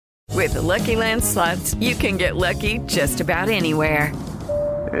With the Lucky Land Slots, you can get lucky just about anywhere.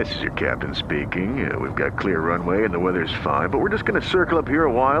 This is your captain speaking. We've got clear runway and the weather's fine, but we're just going to circle up here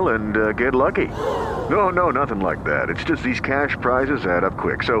a while and get lucky. No, nothing like that. It's just these cash prizes add up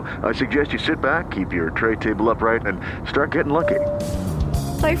quick. So I suggest you sit back, keep your tray table upright, and start getting lucky.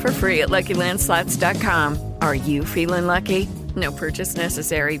 Play for free at LuckyLandSlots.com. Are you feeling lucky? No purchase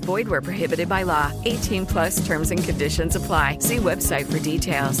necessary. Void where prohibited by law. 18+ terms and conditions apply. See website for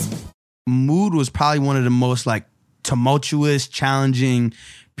details. Mood was probably one of the most like tumultuous, challenging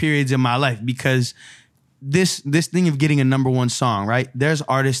periods in my life because this thing of getting a number one song, right? There's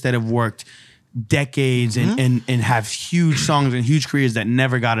artists that have worked decades and have huge songs and huge careers that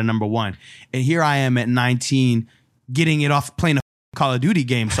never got a number one. And here I am at 19 getting it off playing a Call of Duty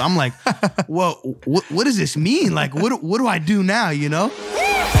game. So I'm like, well, what does this mean? Like, what do I do now, you know?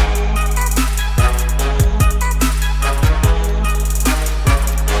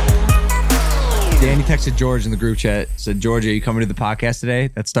 Danny texted George in the group chat, said, George, are you coming to the podcast today?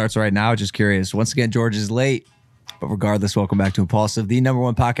 That starts right now. Just curious. Once again, George is late. But regardless, welcome back to Impulsive, the number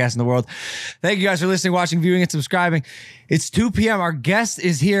one podcast in the world. Thank you guys for listening, watching, viewing, and subscribing. It's 2 p.m. Our guest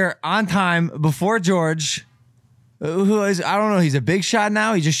is here on time before George, who is, I don't know, he's a big shot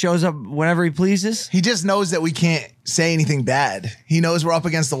now. He just shows up whenever he pleases. He just knows that we can't say anything bad. He knows we're up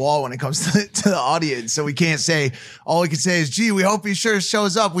against the wall when it comes to the audience. So we can't say, all we can say is, gee, we hope he sure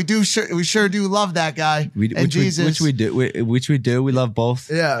shows up. We sure do love that guy. Which we do. We love both.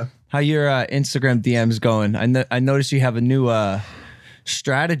 Yeah. How your Instagram DMs going? I noticed you have a new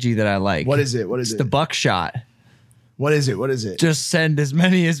strategy that I like. What is it? It's the buckshot. What is it? Just send as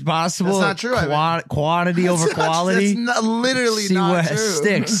many as possible. That's not true. Quantity over quality. That's literally See not what true.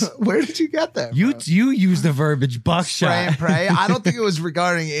 Sticks. Where did you get that? You use the verbiage buckshot. Spray and pray. I don't think it was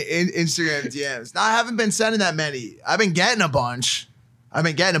regarding Instagram DMs. No, I haven't been sending that many. I've been getting a bunch.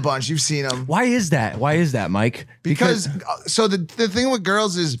 You've seen them. Why is that, Mike? Because so the thing with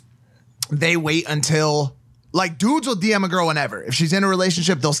girls is they wait until, like, dudes will DM a girl whenever. If she's in a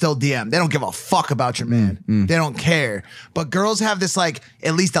relationship, they'll still DM. They don't give a fuck about your man. They don't care. But girls have this, like,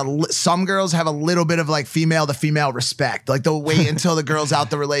 at least some girls have a little bit of, like, female to female respect. Like, they'll wait until the girl's out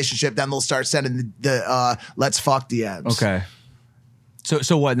the relationship, then they'll start sending the let's fuck DMs. Okay.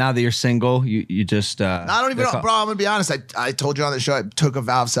 So what, now that you're single, you just... I don't even know. Bro, I'm going to be honest. I told you on the show, I took a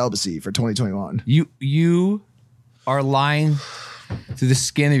vow of celibacy for 2021. You are lying to the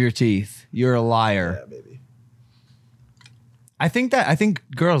skin of your teeth. You're a liar. Yeah, baby. I think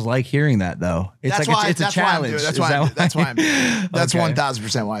girls like hearing that, though. It's it's a challenge. That's why I'm doing it. That's Okay.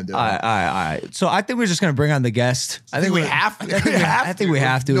 1,000% why I'm doing it. All right. So I think we're just going to bring on the guest. I think we have to. I think we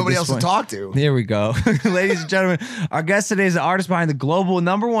have to. Nobody else to talk to. Here we go. Ladies and gentlemen, our guest today is the artist behind the global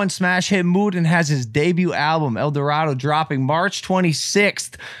 #1 smash hit Mood and has his debut album, El Dorado, dropping March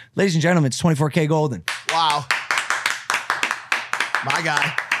 26th. Ladies and gentlemen, it's 24kGoldn's. Wow. My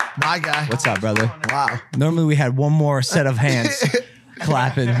guy. What's up, brother? Wow. Normally we had one more set of hands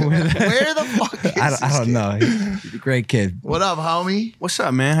clapping. Where the fuck is I don't know. He's a great kid. What up, homie? What's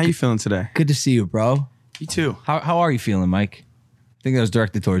up, man? How you feeling today? Good to see you, bro. You too. How are you feeling, Mike? I think that was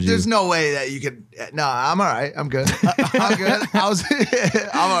directed towards you. There's no way that you could. No, I'm all right. I'm good. I'm good.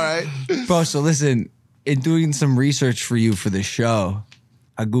 I'm all right. Bro, so listen, in doing some research for you for the show,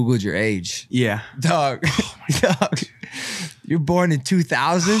 I Googled your age. Yeah. Dog. You're born in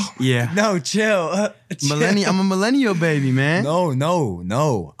 2000? Yeah. No, chill. I'm a millennial baby, man.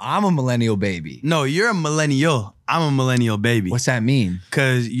 No. I'm a millennial baby. No, you're a millennial. I'm a millennial baby. What's that mean?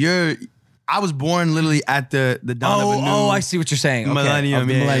 Because I was born literally at the dawn of a new... Oh, I see what you're saying. Okay. Millennium. Of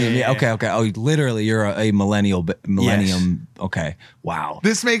the millennium. Yeah. Okay. Oh, literally, you're a millennial. Millennium. Yes. Okay. Wow.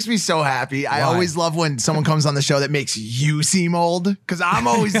 This makes me so happy. I always love when someone comes on the show that makes you seem old, because I'm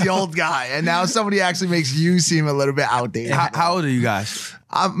always the old guy, and now somebody actually makes you seem a little bit outdated. How old are you guys?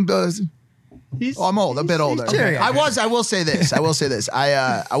 I'm old, a bit older. I will say this. I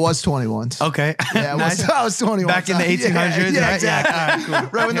was 21. Okay. Yeah, I was 21. Back in the 1800s? Yeah, right? exactly. Yeah. All right,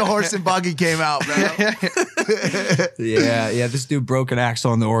 cool. Right when the horse and buggy came out, bro. Yeah. This dude broke an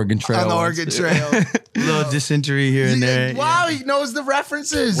axle on the Oregon Trail. Trail. Little dysentery here and there. Wow, he knows the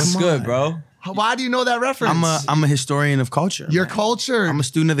references. What's good, bro? Why do you know that reference? I'm a historian of culture. Your culture. I'm a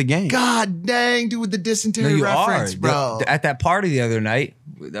student of the game. God dang, dude, with the dysentery reference, bro. At that party the other night,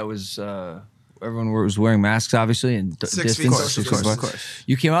 that was everyone was wearing masks, obviously, and 6 feet. Of course.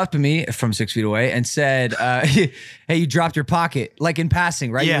 You came up to me from 6 feet away and said, "Hey, you dropped your pocket," like in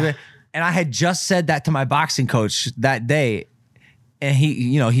passing, right? Yeah. And I had just said that to my boxing coach that day. And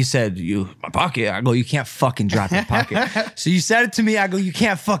he said, my pocket. I go, you can't fucking drop your pocket. So you said it to me. I go, you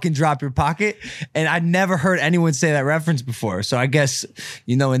can't fucking drop your pocket. And I'd never heard anyone say that reference before. So I guess,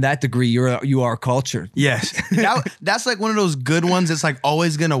 in that degree, you are cultured. Yes. That's like one of those good ones that's like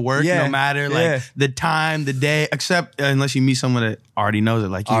always going to work no matter like the time, the day, except unless you meet someone that already knows it.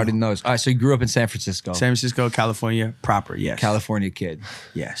 Like you already knows. All right. So you grew up in San Francisco. San Francisco, California, proper. Yes. California kid.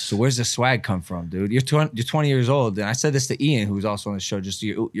 Yes. So where's the swag come from, dude? You're 20 years old. And I said this to Ian, who's also on the show, just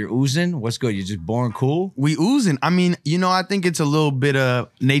you're oozing. What's good? You're just born cool? We oozing. I mean, I think it's a little bit of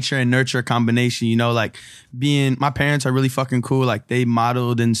nature and nurture combination, like my parents are really fucking cool. Like they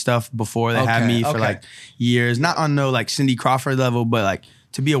modeled and stuff before they had me for like years. Not on no like Cindy Crawford level, but like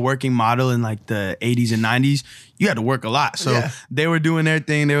to be a working model in like the 80s and 90s, you had to work a lot. So they were doing their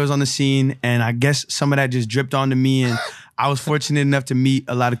thing. They was on the scene. And I guess some of that just dripped onto me. And I was fortunate enough to meet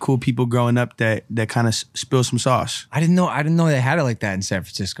a lot of cool people growing up that kind of spilled some sauce. I didn't know they had it like that in San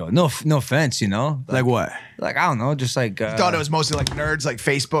Francisco. No offense, Like what? Like, I don't know, just like I thought it was mostly like nerds, like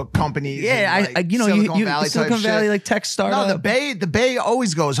Facebook companies. Yeah, and, Silicon Valley like tech startup. No, the Bay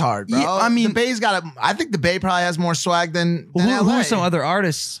always goes hard, bro. Yeah, I mean, the Bay's I think the Bay probably has more swag than who LA. are some other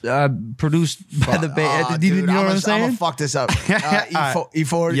artists produced by the Bay? Dude, you know what I'm saying? I'm gonna fuck this up.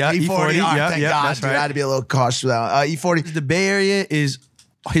 E40. Yeah, E40. Thank God, that's dude. right. I had to be a little cautious with that. E40. The Bay Area is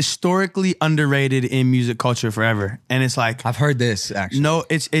historically underrated in music culture forever, and it's like I've heard this actually. No,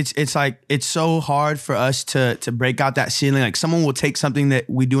 it's like it's so hard for us to break out that ceiling. Like someone will take something that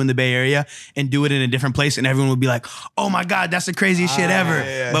we do in the Bay Area and do it in a different place, and everyone will be like, "Oh my God, that's the craziest shit ever!"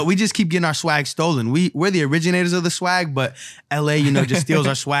 Yeah. But we just keep getting our swag stolen. We're the originators of the swag, but LA, just steals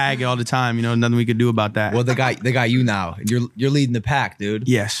our swag all the time. Nothing we could do about that. Well, they got you now. You're leading the pack, dude.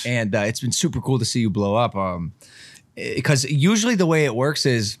 Yes, and it's been super cool to see you blow up. Because usually the way it works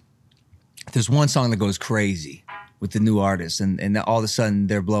is there's one song that goes crazy with the new artists and all of a sudden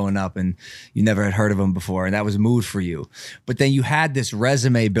they're blowing up and you never had heard of them before and that was mood for you. But then you had this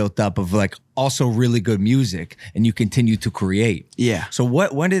resume built up of like also really good music and you continue to create. Yeah. So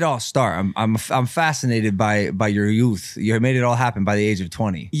when did it all start? I'm fascinated by your youth. You made it all happen by the age of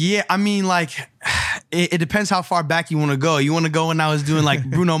 20. Yeah, I mean like it depends how far back you want to go. You want to go when I was doing like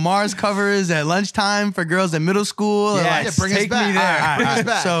Bruno Mars covers at lunchtime for girls at middle school? Yeah, bring us back. Bring us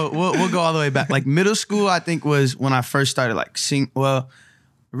back. So we'll go all the way back. Like middle school, I think was when I first started like sing. Well,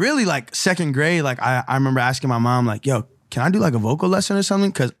 really like second grade. Like I remember asking my mom like, "Yo, can I do like a vocal lesson or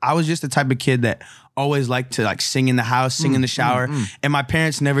something?" Because I was just the type of kid that always liked to like sing in the house, sing in the shower. And my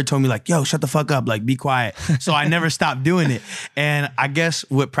parents never told me like, "Yo, shut the fuck up, like be quiet." So I never stopped doing it. And I guess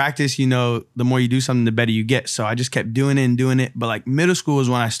with practice, the more you do something, the better you get. So I just kept doing it and doing it. But like middle school was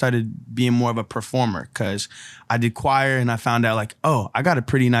when I started being more of a performer because I did choir and I found out like, oh, I got a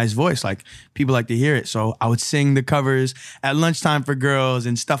pretty nice voice. Like people like to hear it. So I would sing the covers at lunchtime for girls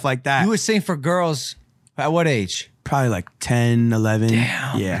and stuff like that. You would sing for girls at what age? Probably like 10, 11.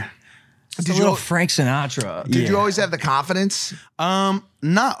 Damn. Yeah. Did you Frank Sinatra? Did you always have the confidence?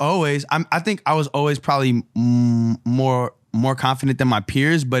 Not always. I think I was always probably more confident than my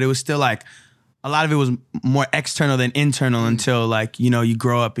peers, but it was still like a lot of it was more external than internal until like, you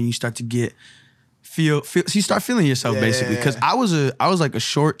grow up and you start to so you start feeling yourself basically. Because I was like a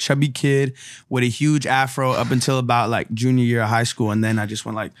short, chubby kid with a huge afro up until about like junior year of high school, and then I just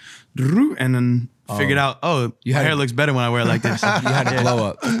went like, and then figured out, my hair looks better when I wear it like this. You had to glow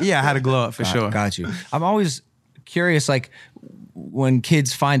up. Yeah, I had to glow up for sure. Got you. I'm always curious, like when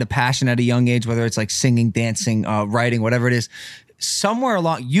kids find a passion at a young age, whether it's like singing, dancing, writing, whatever it is, somewhere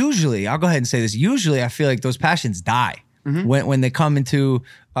along, usually, I'll go ahead and say this, usually I feel like those passions die. When they come into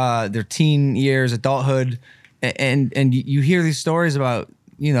their teen years, adulthood, and you hear these stories about,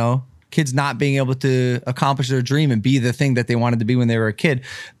 kids not being able to accomplish their dream and be the thing that they wanted to be when they were a kid.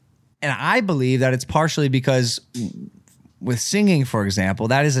 And I believe that it's partially because with singing, for example,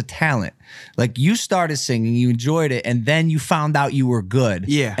 that is a talent. Like you started singing, you enjoyed it, and then you found out you were good.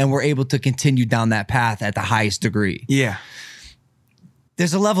 Yeah. And were able to continue down that path at the highest degree. Yeah.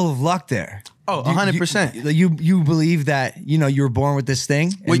 There's a level of luck there. Oh, 100%. You believe that, you were born with this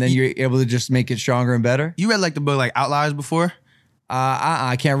thing and then you're able to just make it stronger and better? You read like the book like Outliers before?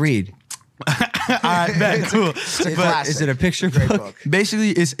 I can't read. All right, bet, cool. Is it a picture book?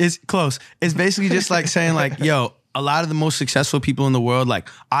 Basically, it's close. It's basically just like saying like, yo, a lot of the most successful people in the world, like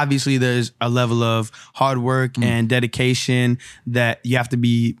obviously there's a level of hard work and dedication that you have to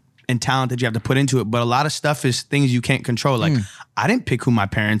be and talent that you have to put into it. But a lot of stuff is things you can't control. Like I didn't pick who my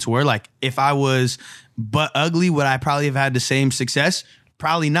parents were. Like if I was butt ugly, would I probably have had the same success?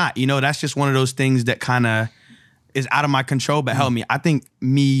 Probably not. That's just one of those things that kind of is out of my control, but helped me. I think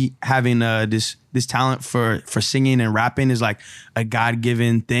me having this talent for singing and rapping is like a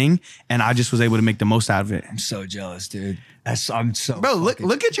God-given thing, and I just was able to make the most out of it. I'm so jealous, dude. I'm so Bro,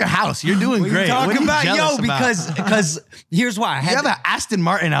 look at your house. You're doing great. Talking What are about you jealous about? because here's why. You have an Aston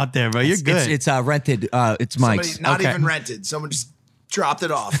Martin out there, bro. You're good. It's rented. It's Mike's. Somebody, not Okay. even rented. Someone just dropped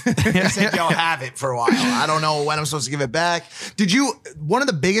it off. They said, "Yo, have it for a while." I don't know when I'm supposed to give it back. One of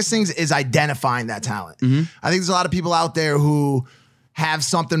the biggest things is identifying that talent. Mm-hmm. I think there's a lot of people out there who have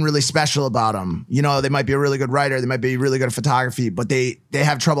something really special about them. You know, they might be a really good writer, they might be really good at photography, but they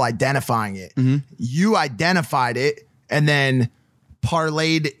have trouble identifying it. Mm-hmm. You identified it and then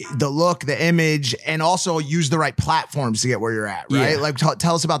parlayed the look, the image, and also used the right platforms to get where you're at, right? Yeah. Like,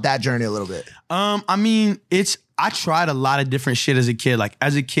 tell us about that journey a little bit. I mean, I tried a lot of different shit as a kid. Like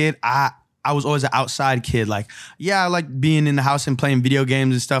as a kid, I was always an outside kid. Like, yeah, I like being in the house and playing video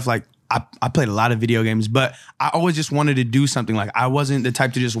games and stuff. Like I played a lot of video games, but I always just wanted to do something. Like I wasn't the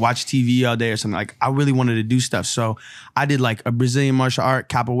type to just watch TV all day or something. Like I really wanted to do stuff. So I did like a Brazilian martial art,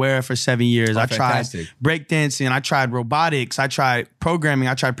 capoeira for 7 years. I tried breakdancing. I tried robotics. I tried programming.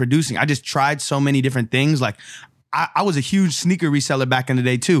 I tried producing. I just tried so many different things. Like I was a huge sneaker reseller back in the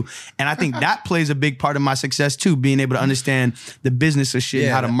day too. And I think that plays a big part of my success too, being able to understand the business of shit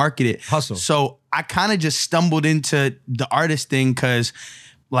and how to market it. Hustle. So I kind of just stumbled into the artist thing because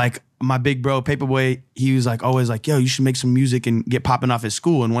like my big bro, Paperboy, he was like always like, yo, you should make some music and get popping off at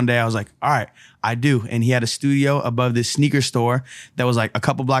school. And one day I was like, all right, I do. And he had a studio above this sneaker store that was like a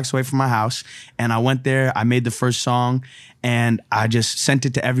couple blocks away from my house. And I went there, I made the first song, and I just sent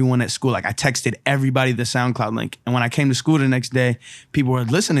it to everyone at school. Like I texted everybody the SoundCloud link. And when I came to school the next day, people were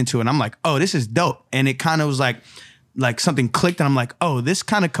listening to it. And I'm like, oh, this is dope. And it kind of was like something clicked, and I'm like, oh, this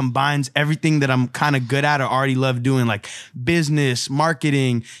kind of combines everything that I'm kind of good at or already love doing, like business,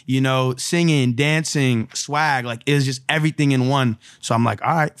 marketing, you know, singing, dancing, swag. Like it's just everything in one. So I'm like,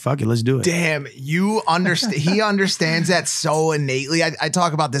 all right, fuck it, let's do it. Damn, you understand. He understands that so innately. I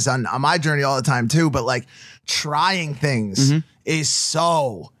talk about this on my journey all the time too, but like trying things is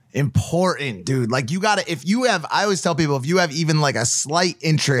so important, dude. Like you gotta, I always tell people, if you have even like a slight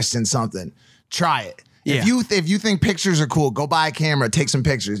interest in something, try it. Yeah. If you think pictures are cool, go buy a camera, take some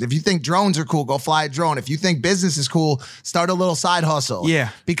pictures. If you think drones are cool, go fly a drone. If you think business is cool, start a little side hustle.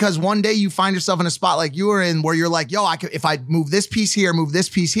 Yeah. Because one day you find yourself in a spot like you were in where you're like, yo, if I move this piece here, move this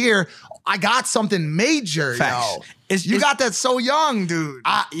piece here, I got something major, Facts. yo. You got that so young, dude.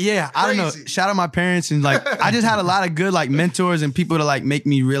 I don't know. Shout out my parents, and like I just had a lot of good like mentors and people to like make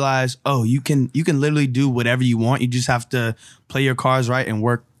me realize, oh, you can literally do whatever you want. You just have to play your cards right and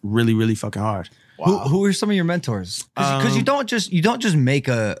work really, really fucking hard. Wow. Who are some of your mentors? Because you don't just make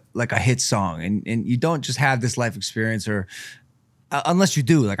a hit song, and you don't just have this life experience, or unless you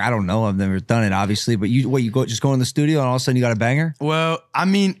do. Like I don't know, I've never done it, obviously. But you go in the studio and all of a sudden you got a banger. Well, I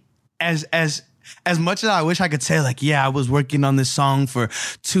mean, as much as I wish I could say like, yeah, I was working on this song for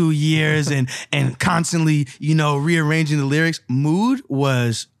 2 years and constantly, you know, rearranging the lyrics. Mood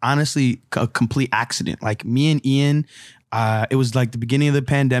was honestly a complete accident. Like me and Ian. It was like the beginning of the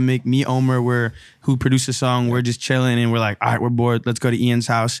pandemic. Me, Omer, who produced the song, we're just chilling and we're like, all right, we're bored. Let's go to Ian's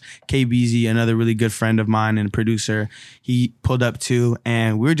house. KBZ, another really good friend of mine and producer, he pulled up too,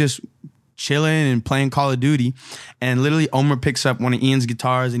 and we were just chilling and playing Call of Duty. And literally, Omer picks up one of Ian's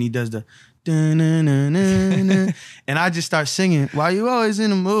guitars and he does the and I just start singing. Why you always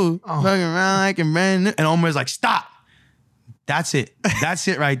in the mood? Fucking around like a brand new. And Omer's like, stop. That's it. That's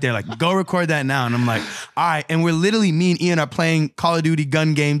it right there. Like, go record that now. And I'm like, all right. And we're literally, me and Ian are playing Call of Duty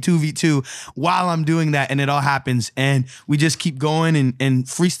gun game 2v2 while I'm doing that. And it all happens. And we just keep going and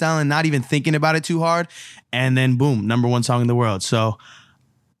freestyling, not even thinking about it too hard. And then boom, #1 song in the world. So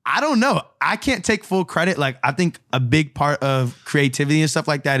I don't know. I can't take full credit. Like, I think a big part of creativity and stuff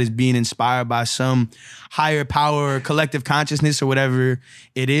like that is being inspired by some higher power or collective consciousness or whatever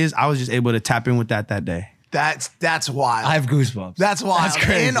it is. I was just able to tap in with that day. That's wild. I have goosebumps. That's wild. That's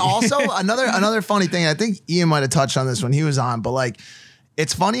crazy. And also another funny thing, I think Ian might have touched on this when he was on, but like,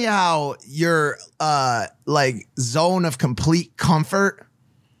 it's funny how your like zone of complete comfort,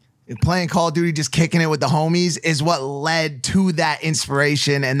 playing Call of Duty, just kicking it with the homies, is what led to that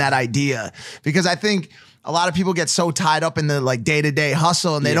inspiration and that idea. Because I think a lot of people get so tied up in the like day-to-day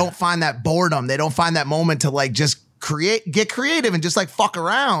hustle and they don't find that boredom. They don't find that moment to like just get creative and just like fuck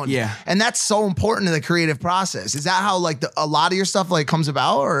around. Yeah. And that's so important to the creative process. Is that how like a lot of your stuff like comes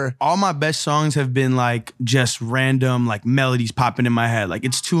about? Or all my best songs have been like just random like melodies popping in my head. Like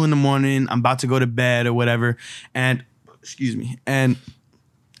it's 2 a.m, I'm about to go to bed or whatever. And excuse me. And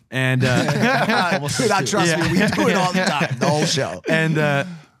dude, trust me, we do it all the time, the whole show.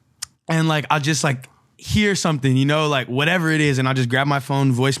 And like I'll just like hear something, you know, like whatever it is, and I'll just grab my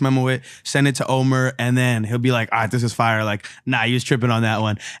phone, voice memo it, send it to Omer, and then he'll be like, all right, this is fire. Like, nah, you was tripping on that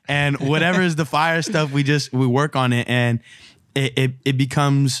one. And whatever is the fire stuff, we work on it, and it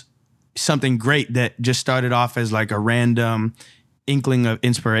becomes something great that just started off as like a random inkling of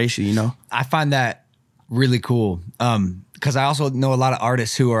inspiration, you know? I find that really cool. Because I also know a lot of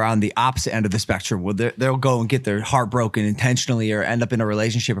artists who are on the opposite end of the spectrum where they'll go and get their heart broken intentionally or end up in a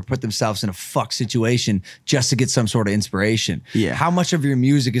relationship or put themselves in a fuck situation just to get some sort of inspiration. Yeah. How much of your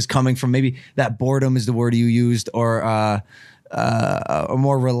music is coming from maybe that boredom is the word you used, or a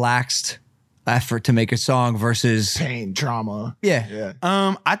more relaxed effort to make a song versus Pain, trauma. Yeah.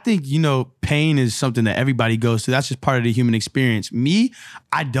 I think, you know, pain is something that everybody goes through. That's just part of the human experience. Me,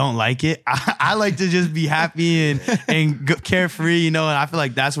 I don't like it. I like to just be happy and carefree, you know, and I feel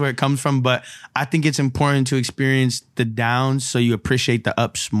like that's where it comes from. But I think it's important to experience the downs so you appreciate the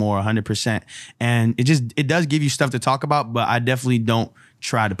ups more, 100%. And it does give you stuff to talk about, but I definitely don't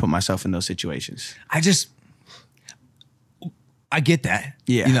try to put myself in those situations. I get that.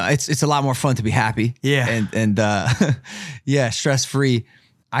 Yeah. You know, it's a lot more fun to be happy. Yeah. And yeah, stress free.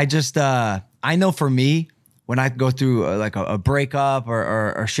 I know for me, when I go through like a breakup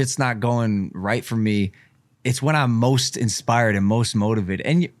or shit's not going right for me, it's when I'm most inspired and most motivated.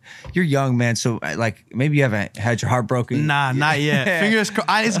 And you're young, man. So like maybe you haven't had your heart broken. Nah, not yet. Fingers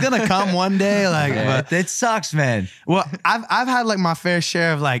crossed. It's gonna come one day. Like, but it sucks, man. well, I've had like my fair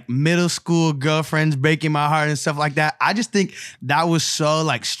share of like middle school girlfriends breaking my heart and stuff like that. I just think that was so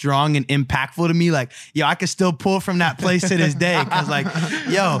like strong and impactful to me. Like, yo, I can still pull from that place to this day. Cause like,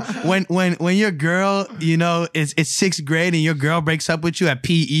 yo, when your girl, you know, it's 6th grade and your girl breaks up with you at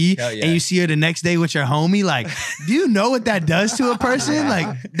PE and you see her the next day with your homie, like, do you know what that does to a person? Like,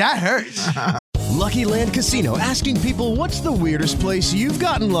 that hurts. Lucky Land Casino, asking people, what's the weirdest place you've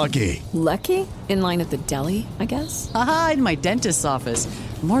gotten lucky? Lucky? In line at the deli, I guess? Aha, in my dentist's office.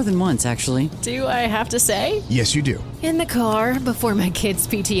 More than once, actually. Do I have to say? Yes, you do. In the car before my kids'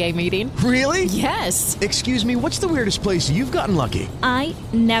 PTA meeting. Really? Yes. Excuse me, what's the weirdest place you've gotten lucky? I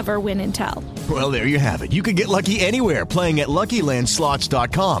never win and tell. Well, there you have it. You can get lucky anywhere, playing at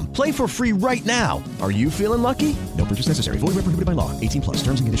LuckyLandSlots.com. Play for free right now. Are you feeling lucky? No purchase necessary. Void where prohibited by law. 18 plus.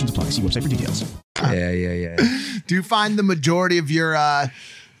 Terms and conditions apply. See website for details. Yeah. Do you find the majority of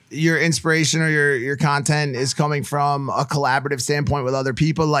your inspiration or your content is coming from a collaborative standpoint with other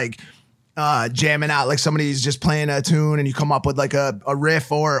people, like jamming out, like somebody's just playing a tune and you come up with like a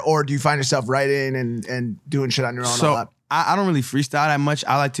riff, or do you find yourself writing and doing shit on your own? So I don't really freestyle that much.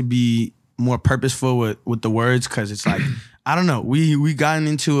 I like to be more purposeful with the words, because it's like, I don't know, we gotten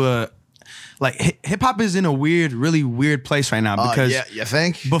into a, like, hip hop is in a really weird place right now, because you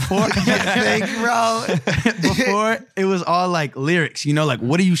think before you think, bro, before it was all like lyrics, you know, like,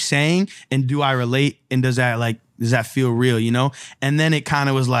 what are you saying and do I relate, and does that feel real, you know? And then it kind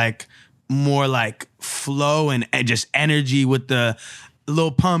of was like more like flow and just energy with the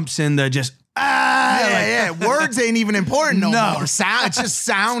little pumps and the just words ain't even important no No. more. Sound, it just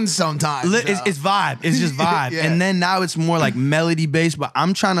sounds sometimes. It's vibe. It's just vibe. Yeah. And then now it's more like melody based, but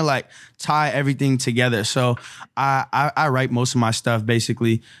I'm trying to like tie everything together. So I write most of my stuff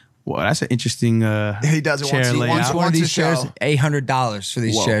basically. Well, that's an interesting He does it chair once. layout. One of these a show. chairs, $800 for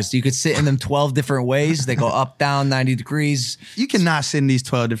these chairs. You could sit in them 12 different ways. They go up, down, 90 degrees. You cannot sit in these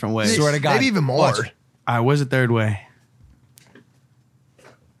 12 different ways. Swear to God. Maybe even more. Watch. All right, where's the third way?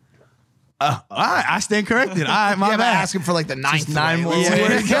 All right, I stand corrected. All right, my Yeah, but bad. ask him for like the ninth. nine way. more Let's see where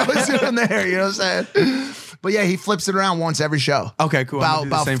ways. he goes from there. You know what I'm saying? But yeah, he flips it around once every show. Okay, cool. I'm gonna do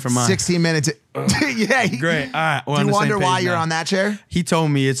the About same for mine. 16 minutes. Yeah. Great. All right. We're Do on you the same wonder why page you're now. on that chair? He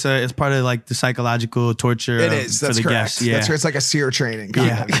told me it's part of like the psychological torture. It is. for That's the correct. guests. Yeah. That's correct. It's like a seer training. Kind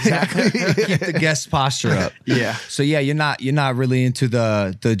Yeah. of. Exactly. Keep the guest posture up. Yeah. So yeah, you're not really into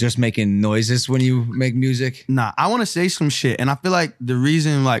the just making noises when you make music. Nah, I want to say some shit, and I feel like the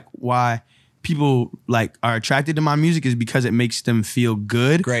reason like why people like are attracted to my music is because it makes them feel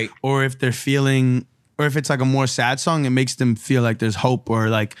good. Great. Or if they're feeling, or if it's like a more sad song, it makes them feel like there's hope, or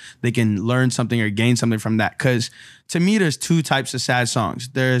like they can learn something or gain something from that. Because to me, there's two types of sad songs.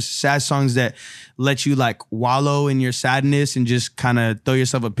 There's sad songs that let you like wallow in your sadness and just kind of throw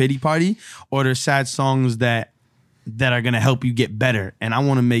yourself a pity party, or there's sad songs that are gonna help you get better. And I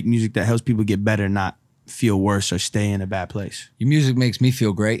want to make music that helps people get better, not feel worse or stay in a bad place. Your music makes me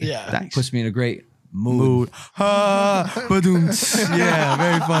feel great. Yeah. Thanks. Puts me in a great mood. Ba-doom. Yeah,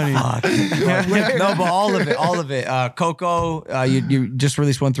 very funny. No, but all of it. Coco, you just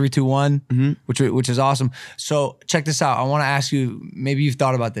released 1321, which is awesome. So check this out. I want to ask you, maybe you've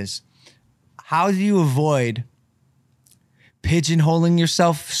thought about this. How do you avoid pigeonholing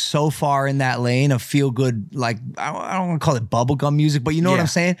yourself so far in that lane of feel good, like I don't want to call it bubblegum music, but you know what I'm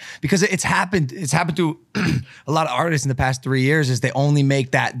saying? Because it's happened to a lot of artists in the past 3 years is they only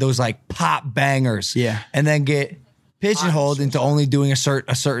make those like pop bangers and then get pigeonholed into only doing a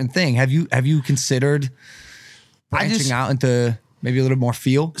certain thing. Have you considered branching out into maybe a little more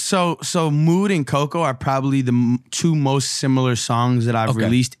feel? So Mood and Coco are probably the two most similar songs that I've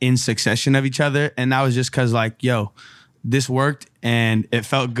released in succession of each other. And that was just because like, yo, this worked and it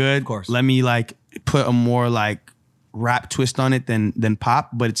felt good. Of course. Let me like put a more like rap twist on it than pop,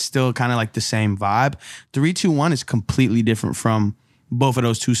 but it's still kind of like the same vibe. 3-2-1 is completely different from both of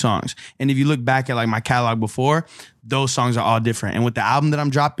those two songs. And if you look back at like my catalog before, those songs are all different. And with the album that I'm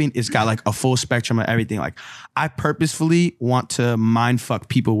dropping, it's got like a full spectrum of everything. Like I purposefully want to mind fuck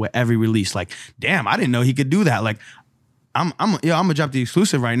people with every release. Like, damn, I didn't know he could do that. Like I'm gonna drop the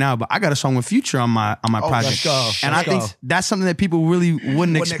exclusive right now, but I got a song with Future on my project. And I think that's something that people really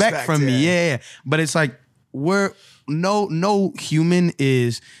wouldn't expect from me. Yeah. But it's like no human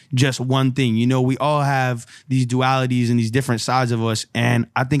is just one thing. You know, we all have these dualities and these different sides of us. And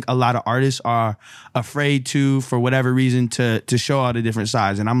I think a lot of artists are afraid to, for whatever reason, to show all the different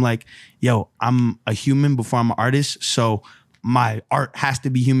sides. And I'm like, yo, I'm a human before I'm an artist. So my art has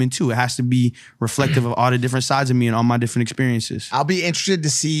to be human too. It has to be reflective of all the different sides of me and all my different experiences. I'll be interested to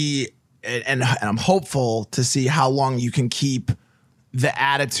see, and I'm hopeful to see how long you can keep the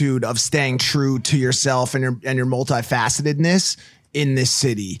attitude of staying true to yourself and your multifacetedness in this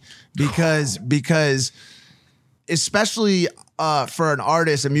city, because especially for an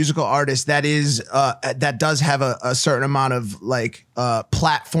artist, a musical artist that does have a certain amount of like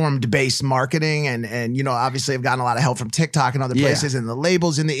platformed based marketing and you know, obviously I've gotten a lot of help from TikTok and other places, and the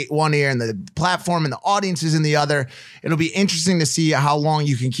labels in the one ear and the platform and the audiences in the other. It'll be interesting to see how long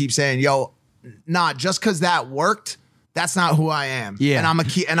you can keep saying, yo, nah, just because that worked, that's not who I am. Yeah. And I'm gonna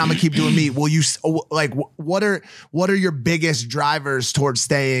keep doing me. Will you like what are your biggest drivers towards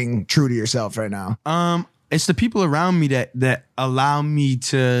staying true to yourself right now? It's the people around me that allow me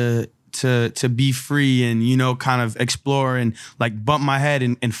to be free and, you know, kind of explore and like bump my head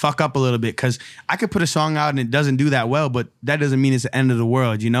and fuck up a little bit. Cause I could put a song out and it doesn't do that well, but that doesn't mean it's the end of the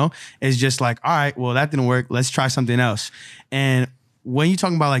world, you know? It's just like, all right, well, that didn't work. Let's try something else. And when you're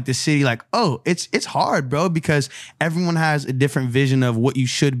talking about like the city, like, oh, it's hard, bro, because everyone has a different vision of what you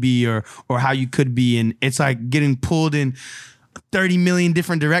should be or how you could be. And it's like getting pulled in 30 million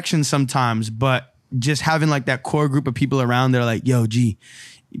different directions sometimes. But just having like that core group of people around, they're like, yo, G,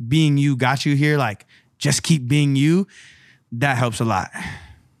 being you got you here. Like, just keep being you. That helps a lot.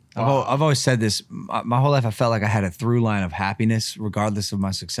 I've always said this. My whole life, I felt like I had a through line of happiness, regardless of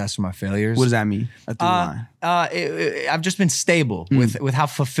my success or my failures. What does that mean? A through line? I've just been stable with how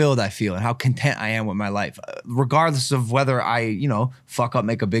fulfilled I feel and how content I am with my life, regardless of whether I, you know, fuck up,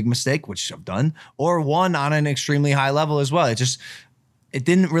 make a big mistake, which I've done, or one on an extremely high level as well. It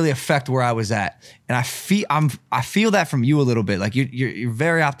didn't really affect where I was at, and I feel that from you a little bit. Like you're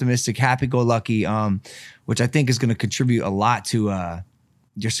very optimistic, happy-go-lucky, which I think is going to contribute a lot to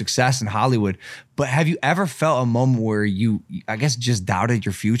your success in Hollywood. But have you ever felt a moment where you, I guess, just doubted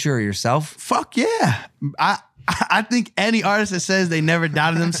your future or yourself? Fuck yeah. I think any artist that says they never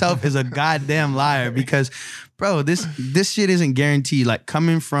doubted themselves is a goddamn liar, because, bro, this shit isn't guaranteed. Like,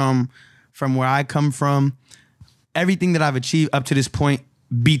 coming from where I come from, everything that I've achieved up to this point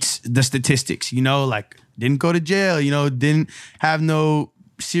beats the statistics, you know? Like, didn't go to jail, you know, didn't have no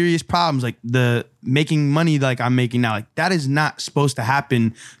serious problems, like the making money like I'm making now. Like, that is not supposed to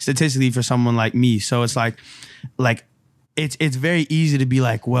happen statistically for someone like me. So it's like it's very easy to be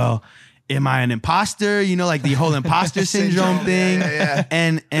like, well, am I an imposter? You know, like the whole imposter syndrome thing. Yeah.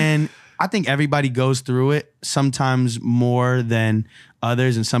 And I think everybody goes through it, sometimes more than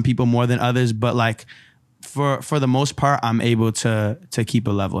others and some people more than others. But like for the most part, I'm able to keep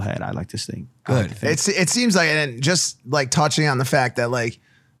a level head. I like this thing. Good. It seems like, and just like touching on the fact that like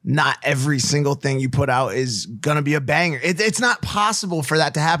not every single thing you put out is gonna be a banger. It's not possible for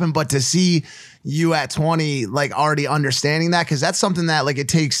that to happen, but to see you at 20 like already understanding that, because that's something that like it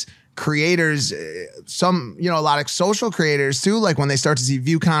takes creators, some, you know, a lot of social creators too, like when they start to see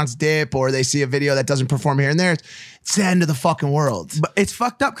view counts dip or they see a video that doesn't perform here and there, it's the end of the fucking world. But it's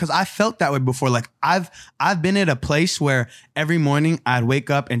fucked up because I felt that way before. Like I've been at a place where every morning I'd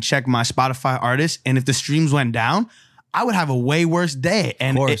wake up and check my Spotify artists, and if the streams went down, I would have a way worse day.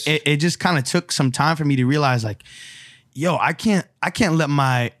 And it just kind of took some time for me to realize, like, yo, I can't let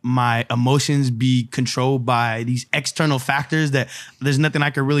my emotions be controlled by these external factors that there's nothing I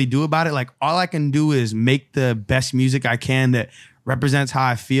can really do about it. Like, all I can do is make the best music I can that represents how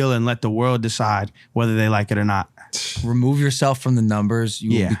I feel and let the world decide whether they like it or not. remove yourself from the numbers,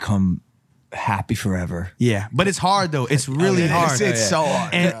 you Yeah. will become happy forever. Yeah, but it's hard though. It's really hard. It's so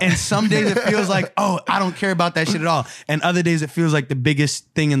hard. And some days it feels like, oh, I don't care about that shit at all. And other days it feels like the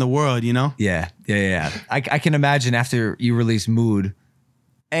biggest thing in the world, you know? Yeah. I can imagine after you release Mood,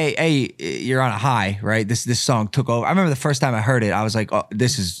 hey, you're on a high, right? This song took over. I remember the first time I heard it, I was like, oh,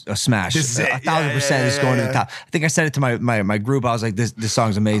 this is a smash. This is it. 1,000% this is going to the top. I think I said it to my group. I was like, this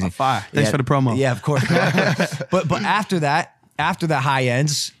song's amazing. Fire. Thanks for the promo. Yeah, of course. but after that high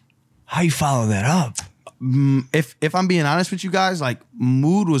ends, how you follow that up? If I'm being honest with you guys, like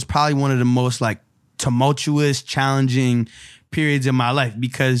Mood was probably one of the most like tumultuous, challenging periods in my life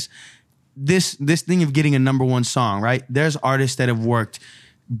because this thing of getting a number one song, right? There's artists that have worked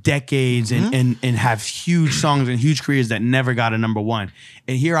decades and have huge songs and huge careers that never got a number one.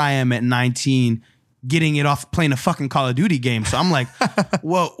 And here I am at 19 getting it off playing a fucking Call of Duty game. So I'm like,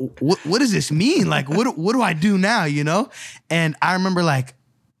 well, what does this mean? Like, what do I do now, you know? And I remember like,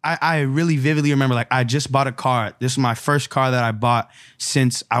 I really vividly remember like I just bought a car. This is my first car that I bought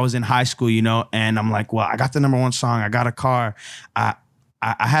since I was in high school, you know? And I'm like, well, I got the number one song. I got a car. I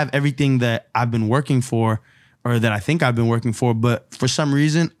have everything that I've been working for or that I think I've been working for, but for some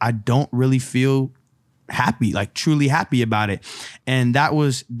reason, I don't really feel happy, like truly happy about it. And that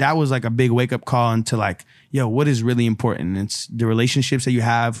was like a big wake up call into like, yo, what is really important? It's the relationships that you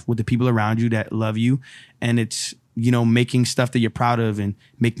have with the people around you that love you. And it's, you know, making stuff that you're proud of and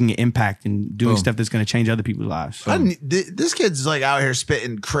making an impact and doing stuff that's going to change other people's lives. This kid's like out here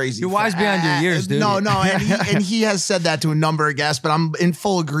spitting crazy. You're wise beyond your years, dude. No, and he has said that to a number of guests, but I'm in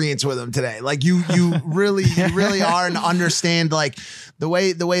full agreement with him today. Like you really are and understand like the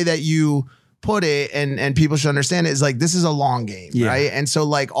way that you put it and people should understand it is like this is a long game, right? And so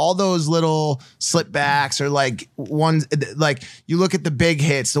like all those little slip backs or like ones like you look at the big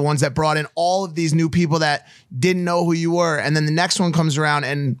hits, the ones that brought in all of these new people that didn't know who you were, and then the next one comes around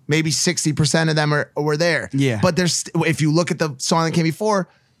and maybe 60% of them were there. Yeah. But there's if you look at the song that came before,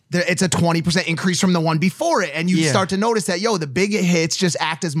 it's a 20% increase from the one before it. And you start to notice that, yo, the big hits just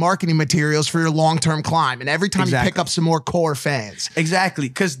act as marketing materials for your long-term climb. And every time you pick up some more core fans. Exactly.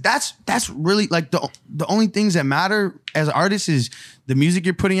 Because that's really like the only things that matter as an artist is the music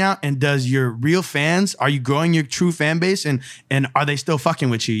you're putting out and does your real fans, are you growing your true fan base and are they still fucking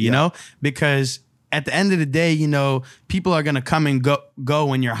with you, you know? Because at the end of the day, you know, people are going to come and go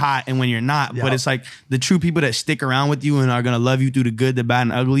when you're hot and when you're not. But it's like the true people that stick around with you and are going to love you through the good, the bad,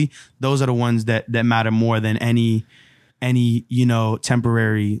 and ugly. Those are the ones that matter more than any, you know,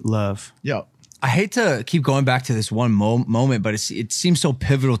 temporary love. Yo, I hate to keep going back to this one moment, but it seems so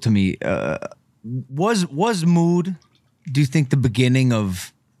pivotal to me. Was Mood, do you think, the beginning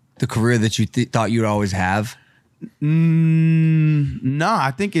of the career that you thought you'd always have? No, I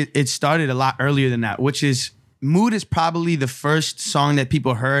think it started a lot earlier than that, which is Mood is probably the first song that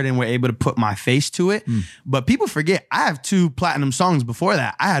people heard and were able to put my face to it. But people forget, I have 2 platinum songs before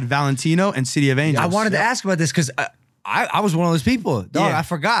that. I had Valentino and City of Angels. I wanted to ask about this because I was one of those people. Dog, I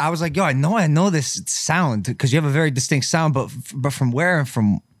forgot. I was like, yo, I know this sound because you have a very distinct sound, but from where and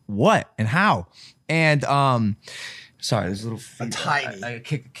from what and how? And sorry, there's a little tiny. I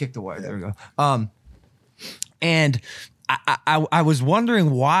kicked the wire. There we go. And I was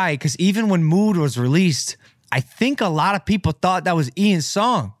wondering why, because even when Mood was released, I think a lot of people thought that was Ian's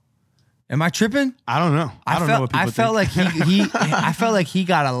song. Am I tripping? I don't know. I don't know what people think. I felt like he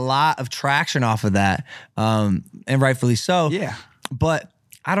got a lot of traction off of that, and rightfully so. Yeah. But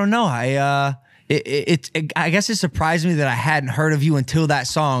I don't know. I guess it surprised me that I hadn't heard of you until that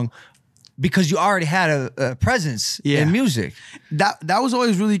song, because you already had a presence in music. That was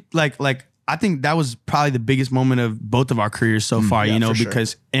always really like. I think that was probably the biggest moment of both of our careers so far, you know,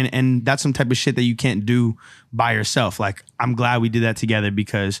 because and that's some type of shit that you can't do by yourself. Like, I'm glad we did that together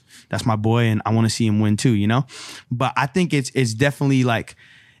because that's my boy and I want to see him win too, you know? But I think it's definitely like,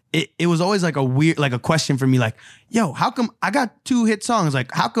 it was always like a weird, like a question for me, like, yo, how come I got 2 hit songs? Like,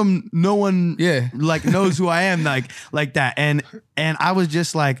 how come no one like knows who I am like that? And I was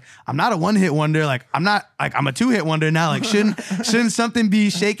just like, I'm not a 1-hit wonder. Like, I'm not like, I'm a 2-hit wonder now. Like, shouldn't something be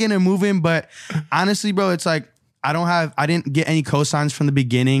shaking and moving? But honestly, bro, it's like, I didn't get any cosigns from the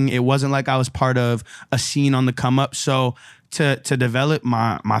beginning. It wasn't like I was part of a scene on the come up. So to develop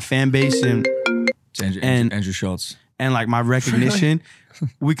my fan base and Andrew Schultz and like my recognition,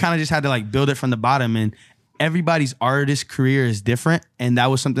 we kind of just had to like build it from the bottom. And everybody's artist career is different. And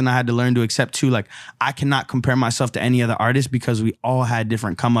that was something I had to learn to accept too. Like, I cannot compare myself to any other artist because we all had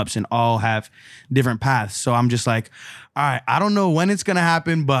different come ups and all have different paths. So I'm just like, all right, I don't know when it's going to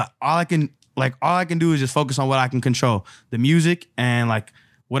happen, but all I can do is just focus on what I can control, the music and like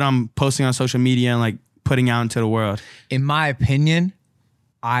what I'm posting on social media and like putting out into the world. In my opinion,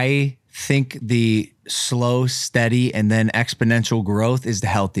 I think the slow, steady, and then exponential growth is the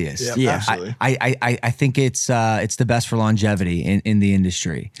healthiest. Yep, Yeah. absolutely. I think it's the best for longevity in the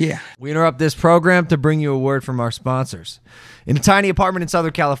industry. Yeah. We interrupt this program to bring you a word from our sponsors. In a tiny apartment in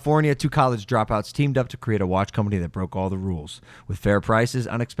Southern California, two college dropouts teamed up to create a watch company that broke all the rules. With fair prices,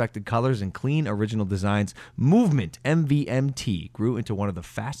 unexpected colors, and clean original designs, Movement MVMT grew into one of the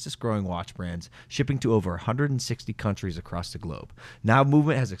fastest growing watch brands, shipping to over 160 countries across the globe. Now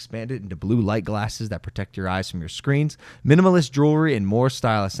Movement has expanded into blue light glasses that protect your eyes from your screens, minimalist jewelry, and more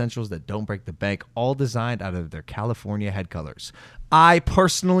style essentials that don't break the bank, all designed out of their California head colors. I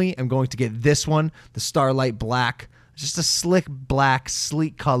personally am going to get this one, the Starlight Black. Just a slick black,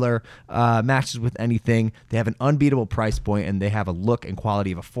 sleek color, matches with anything. They have an unbeatable price point, and they have a look and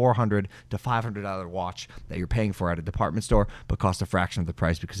quality of a $400 to $500 watch that you're paying for at a department store, but cost a fraction of the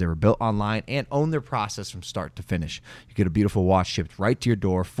price because they were built online and own their process from start to finish. You get a beautiful watch shipped right to your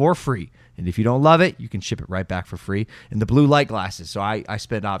door for free. And if you don't love it, you can ship it right back for free. And the blue light glasses. So I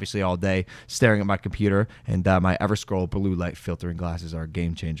spend obviously all day staring at my computer, and my Everscroll blue light filtering glasses are a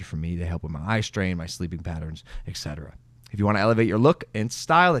game changer for me. They help with my eye strain, my sleeping patterns, etc. If you want to elevate your look and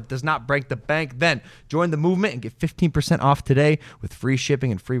style that does not break the bank, then join the movement and get 15% off today with free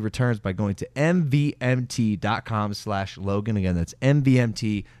shipping and free returns by going to mvmt.com/Logan. Again, that's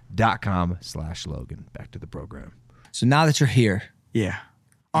mvmt.com/Logan. Back to the program. So now that you're here Yeah.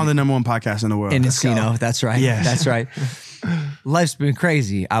 On the number one podcast in the world. in Encino, that's right. Yes. That's right. Life's been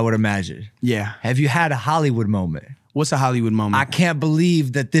crazy, I would imagine. Yeah. Have you had a Hollywood moment? What's a Hollywood moment? I can't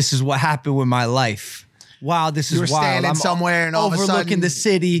believe that this is what happened with my life. Wow, this is You were wild. standing I'm somewhere and all of a overlooking sudden the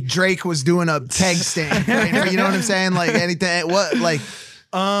city. Drake was doing a keg stand. You know what I'm saying? Like anything. What? Like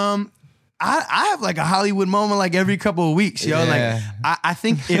I have like a Hollywood moment like every couple of weeks, yo. Yeah. Like I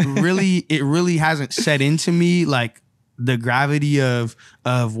think it really hasn't set into me like the gravity of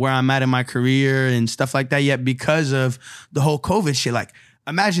where I'm at in my career and stuff like that yet because of the whole COVID shit. Like,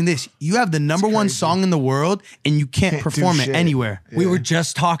 imagine this. You have the number one song in the world and you can't perform it shit. anywhere. We were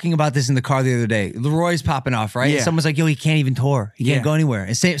just talking about this in the car the other day. Leroy's popping off, right? Yeah. And someone's like, yo, he can't even tour. He can't Yeah. go anywhere.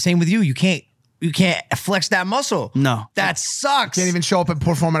 And same with you. You can't flex that muscle. No. That sucks. can't even show up and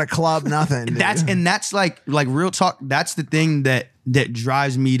perform at a club. Nothing. dude. That's like real talk. That's the thing that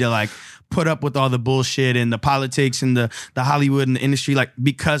drives me to like put up with all the bullshit and the politics and the Hollywood and the industry, like,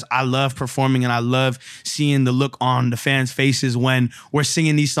 because I love performing and I love seeing the look on the fans' faces when we're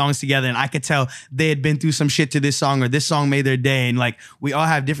singing these songs together. And I could tell they had been through some shit to this song or this song made their day. And like, we all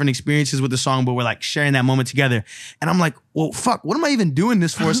have different experiences with the song, but we're like sharing that moment together. And I'm like, well, fuck, what am I even doing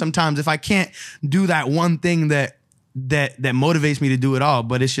this for sometimes if I can't do that one thing that motivates me to do it all?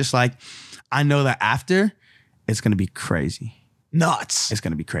 But it's just like, I know that after, it's going to be crazy. nuts. It's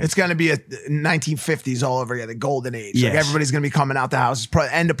going to be crazy. It's going to be a 1950s all over again, the golden age. Yes. Like everybody's going to be coming out the house.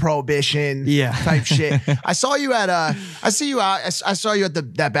 End of prohibition. Yeah. Type shit. I saw you at I saw you at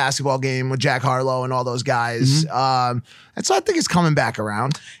that basketball game with Jack Harlow and all those guys. Mm-hmm. And so I think it's coming back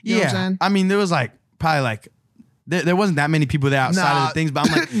around. You know what I'm saying? I mean, there was like probably like there wasn't that many people there outside of the things, but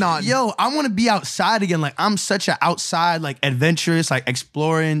I'm like, None. yo, I want to be outside again. Like, I'm such an outside, like adventurous, like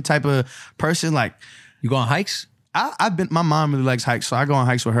exploring type of person. Like, You go on hikes? I've been. My mom really likes hikes, so I go on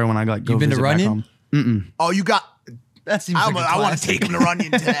hikes with her when I like go. You been to visit back Runyon? home. Oh, you got. That seems I like a want to classic. take him to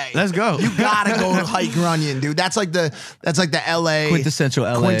Runyon today. Let's go. You gotta go hike Runyon, dude. That's like the LA Quintessential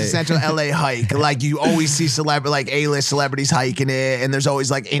LA hike. Like you always see A-list celebrities hiking it, and there's always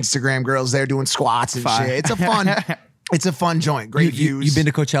like Instagram girls there doing squats and Fire. shit. It's a fun joint. Great views. You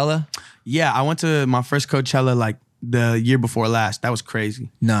been to Coachella? Yeah, I went to my first Coachella like the year before last. That was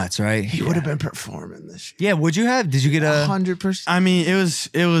crazy. Nuts, right? You would have been performing this year. Yeah, would you have? Did you get a 100%. I mean, it was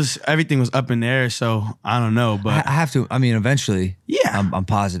everything was up in the air, so I don't know, but I have to. I mean, eventually. Yeah. I'm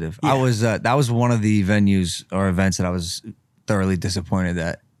positive. Yeah. I was. That was one of the venues or events that I was thoroughly disappointed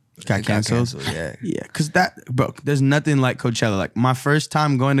that got canceled. Yeah. Yeah, because bro, there's nothing like Coachella. Like my first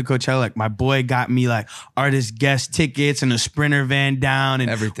time going to Coachella, like my boy got me like artist guest tickets and a Sprinter van down, and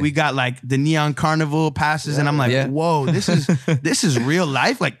Everything. we got like the Neon Carnival passes, and I'm like, Yeah. whoa, this is real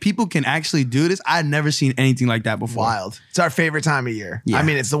life. Like people can actually do this. I'd never seen anything like that before. Wild. It's our favorite time of year. Yeah. I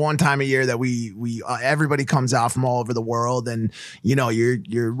mean, it's the one time of year that we everybody comes out from all over the world, and you know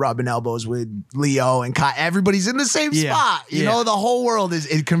you're rubbing elbows with Leo and Kai. Everybody's in the same Yeah. spot. You Yeah. know, the whole world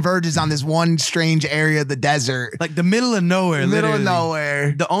it converges converges on this one strange area of the desert. Like the middle of nowhere. Middle of literally.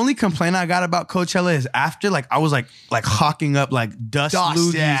 nowhere. The only complaint I got about Coachella is after, like, I was like hawking up like dust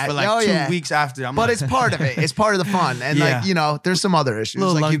loogies for like 2 weeks after. But it's part of it. It's part of the fun. And like, you know, there's some other issues.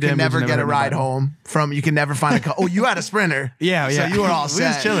 Little Like lung you can damage never never get a hurt ride nobody. home from, you can never find a, oh, you had a Sprinter. Yeah. So you were all We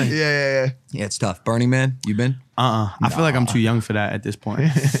set. was chilling. Yeah. Yeah, it's tough. Burning Man, you been? I feel like I'm too young for that at this point.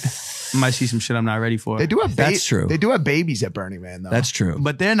 I might see some shit I'm not ready for. They do have That's true. They do have babies at Burning Man though. That's true.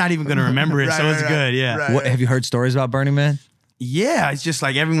 But they're not even gonna remember it, so it's good. Yeah. Right. What, have you heard stories about Burning Man? Yeah, it's just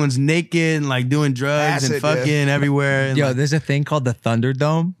like everyone's naked and like doing drugs Acid, and fucking everywhere. And Yo, like, there's a thing called the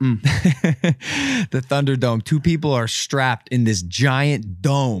Thunderdome. The Thunderdome. 2 people are strapped in this giant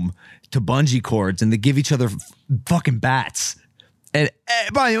dome to bungee cords, and they give each other fucking bats. And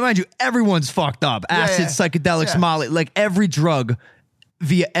mind you, everyone's fucked up. Acid, psychedelics, Molly, like every drug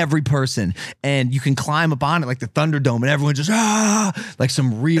via every person. And you can climb up on it like the Thunderdome, and everyone just like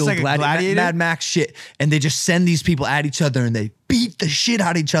some real like a gladiator? Mad Max shit. And they just send these people at each other, and they beat the shit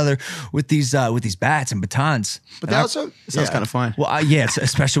out of each other with these bats and batons. But they also sounds kind of fun. Well, yeah,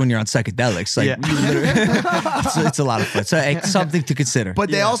 especially when you're on psychedelics. Like, you literally, it's a lot of fun. So something to consider.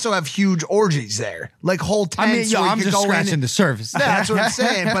 But they also have huge orgies there, like whole tents. I'm where you just could go scratching in the surface. Yeah, that's what I'm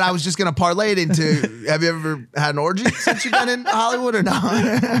saying. But I was just gonna parlay it into: have you ever had an orgy since you've been in Hollywood or not?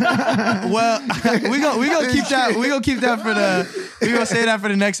 Well, we gonna keep that. We gonna keep that for the. We gonna say that for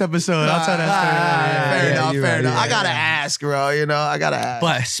the next episode. I'll tell that story. Fair enough. I gotta ask, bro. You know, I gotta ask.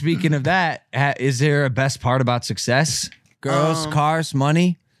 But speaking of that, is there a best part about success? Girls, cars,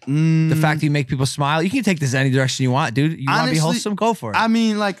 money? The fact that you make people smile. You can take this any direction you want, dude. You want to be wholesome? Go for it. I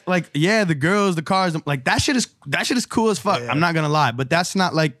mean, yeah, the girls, the cars, like that shit is cool as fuck. I'm not gonna lie, but that's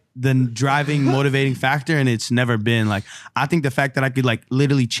not like the driving, motivating factor, and it's never been. Like, I think the fact that I could like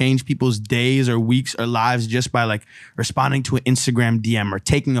literally change people's days or weeks or lives just by like responding to an Instagram DM or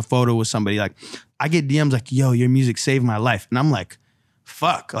taking a photo with somebody. Like, I get DMs like, "Yo, your music saved my life," and I'm like,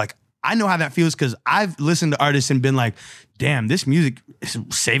 "Fuck!" Like, I know how that feels because I've listened to artists and been like, damn, this music is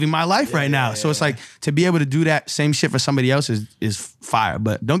saving my life right now. So it's like to be able to do that same shit for somebody else is fire.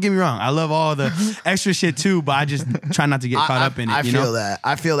 But don't get me wrong, I love all the extra shit too, but I just try not to get caught up in it. I feel that.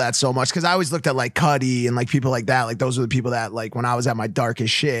 I feel that so much because I always looked at like Cudi and like people like that. Like those are the people that like when I was at my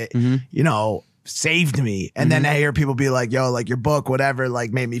darkest shit, you know, saved me. And then I hear people be like, yo, like your book, whatever,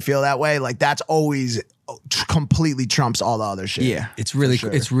 like made me feel that way. Like that's always completely trumps all the other shit. Yeah. It's really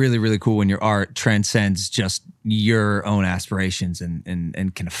really cool when your art transcends just your own aspirations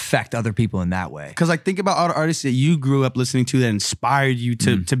and can affect other people in that way. Because like think about all the artists that you grew up listening to that inspired you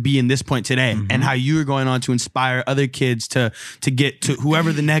to be in this point today, and how you are going on to inspire other kids to get to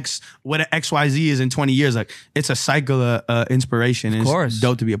whoever the next what XYZ is in 20 years. Like it's a cycle of inspiration. And it's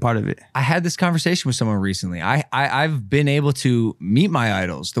dope to be a part of it. I had this conversation with someone recently. I've been able to meet my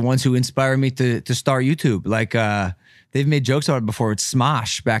idols, the ones who inspire me to start YouTube. Like they've made jokes about it before. It's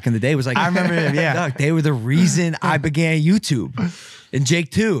Smosh back in the day. It was like, I remember him, yeah. Dog, they were the reason I began YouTube. And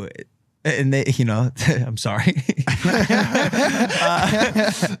Jake too. And they, you know, I'm sorry.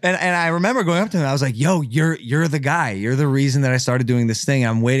 And I remember going up to him. I was like, "Yo, you're the guy. You're the reason that I started doing this thing."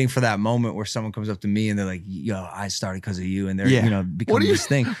 I'm waiting for that moment where someone comes up to me and they're like, "Yo, I started because of you," and they're you know becoming this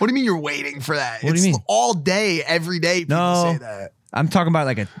thing. What do you mean you're waiting for that? What do you mean? All day, every day, people say that. I'm talking about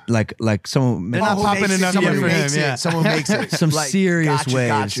like someone. They're not popping enough yet for him. Yeah, someone makes it. Some like, serious gotcha,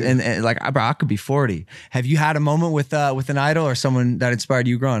 waves, gotcha. and like, bro, I could be 40. Have you had a moment with an idol or someone that inspired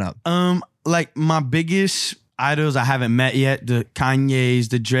you growing up? Like my biggest idols I haven't met yet, the Kanye's,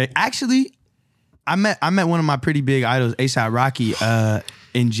 the Drake. Actually, I met one of my pretty big idols, A$AP Rocky,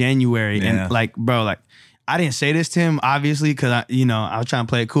 in January, and like, bro, like. I didn't say this to him, obviously, because I was trying to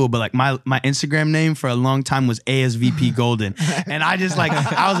play it cool. But like my Instagram name for a long time was ASVP and I just like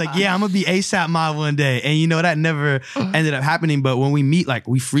I was like, yeah, I'm gonna be ASAP Mob one day, and you know that never ended up happening. But when we meet, like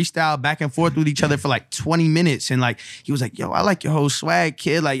we freestyle back and forth with each other for like 20 minutes, and like he was like, yo, I like your whole swag,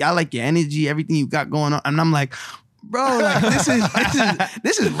 kid. Like I like your energy, everything you got going on, and I'm like, bro, like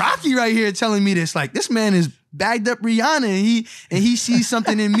this is Rocky right here telling me this. Like this man is bagged up Rihanna, and he sees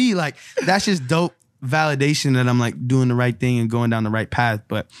something in me. Like that's just dope validation that I'm like doing the right thing and going down the right path.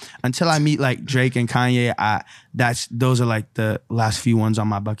 But until I meet like Drake and Kanye, those are like the last few ones on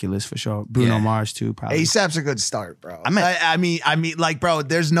my bucket list for sure. Bruno Mars too, probably. A$AP's a good start, bro. I mean, like, bro,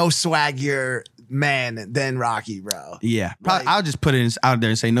 there's no swaggier man than Rocky, bro. Yeah, probably, I'll just put it out there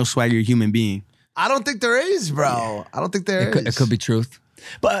and say no swaggier human being. I don't think there is, bro. I don't think there is. It could be truth.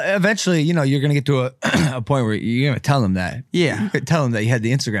 But eventually, you know, you're gonna get to a point where you're gonna tell them that. Yeah. You're gonna tell them that you had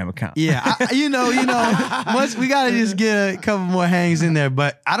the Instagram account. Yeah, you know, once we gotta just get a couple more hangs in there.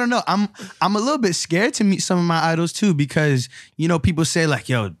 But I don't know. I'm a little bit scared to meet some of my idols too, because you know people say like,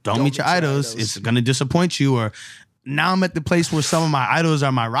 "Yo, don't meet your idols. It's gonna disappoint you." Or now I'm at the place where some of my idols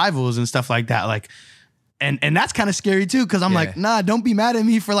are my rivals and stuff like that. Like, and that's kind of scary too, because I'm like, nah, don't be mad at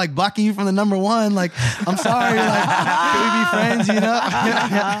me for like blocking you from the number one. Like, I'm sorry. Like, can we be friends? You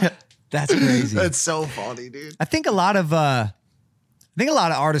know? That's crazy. That's so funny, dude. I think a lot of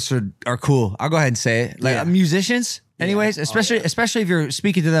artists are cool. I'll go ahead and say it. Like musicians, anyways, especially if you're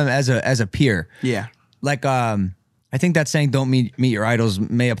speaking to them as a peer. Yeah. Like I think that saying "don't meet your idols"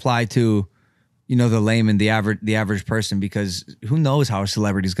 may apply to, you know, the layman, the average person, because who knows how a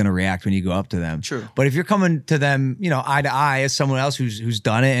celebrity is going to react when you go up to them. True. But if you're coming to them, you know, eye to eye as someone else who's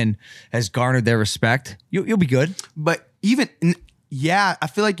done it and has garnered their respect, you'll be good. But even yeah, I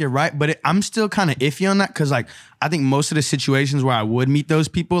feel like you're right, but I'm still kind of iffy on that, because like I think most of the situations where I would meet those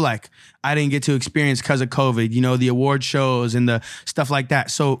people, like I didn't get to experience because of COVID, you know, the award shows and the stuff like that.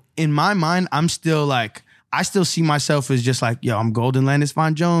 So in my mind, I'm still like, I still see myself as just like, yo, I'm Golden Landis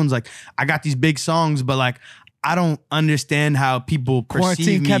Von Jones. Like I got these big songs, but like I don't understand how people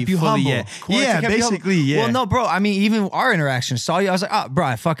perceive me kept you fully humble. yet. Quarantine Yeah, kept you basically, humble. yeah. Well, no, bro. I mean, even our interaction, saw you. I was like, oh, bro,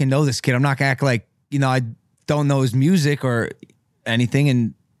 I fucking know this kid. I'm not gonna act like, you know, I don't know his music or anything.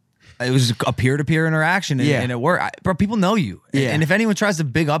 And it was a peer-to-peer interaction, and it worked. Bro, people know you. Yeah. And if anyone tries to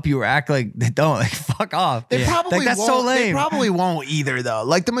big up you or act like they don't, like, fuck off. They probably like, that's won't, so lame. They probably won't either, though.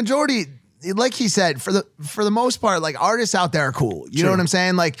 Like the majority, like he said, for the most part, like artists out there are cool. You know what I'm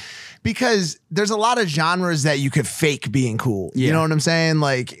saying? Like, because there's a lot of genres that you could fake being cool. You know what I'm saying?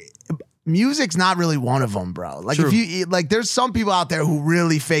 Like, music's not really one of them, bro. Like if you like, there's some people out there who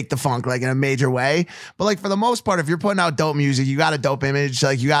really fake the funk like in a major way. But like for the most part, if you're putting out dope music, you got a dope image,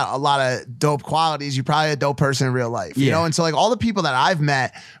 like you got a lot of dope qualities. You're probably a dope person in real life, you know. And so like all the people that I've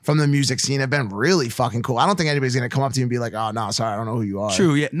met from the music scene have been really fucking cool. I don't think anybody's gonna come up to you and be like, "Oh no, sorry, I don't know who you are."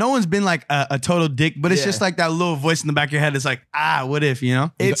 True, yeah. No one's been like a total dick, but it's just like that little voice in the back of your head. It's like, what if, you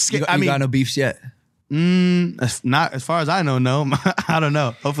know? You got no beefs yet? Not as far as I know. No, I don't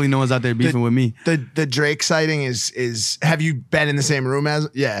know. Hopefully, no one's out there beefing with me. The Drake sighting is. Have you been in the same room as?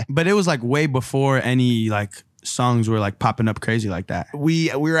 Yeah, but it was like way before any like songs were like popping up crazy like that. We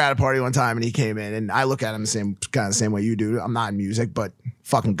were at a party one time and he came in, and I look at him the same way you do. I'm not in music, but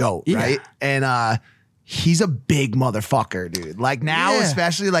fucking GOAT, right? And he's a big motherfucker, dude. Like now,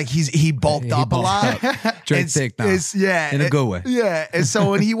 especially, like he bulked up a lot. Drake thick now. In a good way. Yeah. And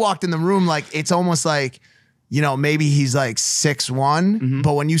so when he walked in the room, like it's almost like, you know, maybe he's like 6'1",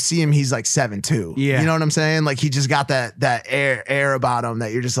 but when you see him, he's like 7'2". Yeah. You know what I'm saying? Like he just got that air about him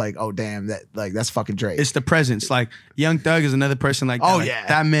that you're just like, oh damn, that's fucking Drake. It's the presence. Like Young Thug is another person like that. Oh, like, yeah.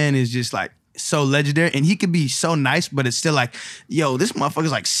 that man is just like so legendary, and he could be so nice, but it's still like, yo, this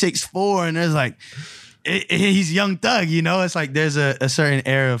motherfucker's like 6'4", and there's like, he's Young Thug, you know? It's like there's a certain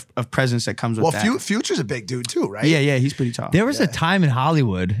air of presence that comes with that. Well, Future's a big dude too, right? Yeah, he's pretty tall. There was a time in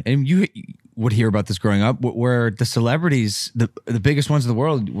Hollywood, and you would hear about this growing up, where the celebrities, the biggest ones in the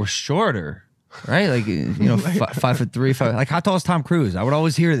world, were shorter. Right, like, you know, 5'3", like how tall is Tom Cruise? I would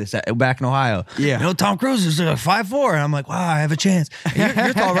always hear this back in Ohio. Yeah, you know, Tom Cruise is 5'4", and I'm like, wow, I have a chance.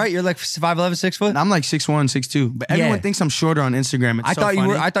 You're tall, right? You're like 5'11", 6 foot. I'm like 6'1", 6'2", but everyone thinks I'm shorter on Instagram. It's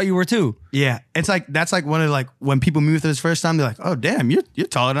I thought you were too. Yeah, it's like that's like one of like when people meet with us first time, they're like, "Oh, damn, you're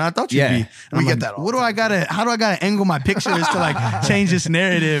taller than I thought you'd be." And we get like, that all How do I gotta angle my pictures to like change this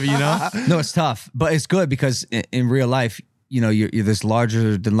narrative? You know? No, it's tough, but it's good because in real life, you know, you're this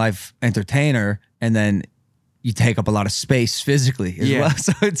larger than life entertainer, and then you take up a lot of space physically as well.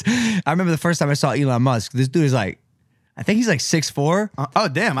 So I remember the first time I saw Elon Musk, this dude is like, I think he's like 6'4". Oh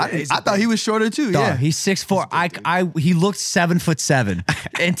damn! I thought he was shorter too. Dog, yeah, he's 6'4". He looked 7'7",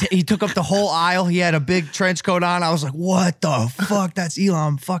 and he took up the whole aisle. He had a big trench coat on. I was like, what the fuck? That's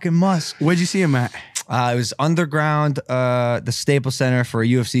Elon fucking Musk. Where'd you see him at? It was underground, the Staples Center for a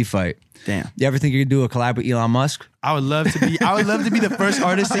UFC fight. Damn. You ever think you could do a collab with Elon Musk? I would love to be the first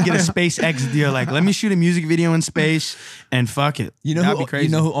artist to get a SpaceX deal. Like, let me shoot a music video in space and fuck it. That'd be crazy.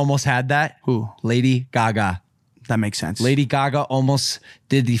 You know who almost had that? Who? Lady Gaga. That makes sense. Lady Gaga almost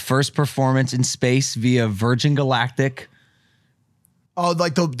did the first performance in space via Virgin Galactic. Oh,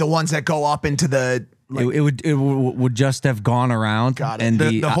 like the ones that go up into the. Like, it would just have gone around. Got it. And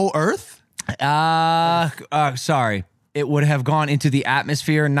the whole Earth? Sorry. It would have gone into the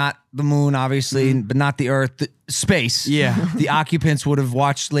atmosphere, not the moon, obviously, but not the Earth, space. Yeah. The occupants would have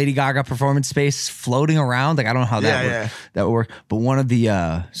watched Lady Gaga perform in space, floating around. Like, I don't know how that would work. But one of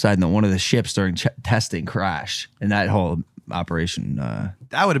the, side note, one of the ships during testing crashed. And that whole operation.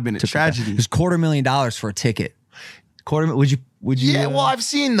 That would have been a tragedy. It was $250,000 for a ticket. Would you? Yeah, well, I've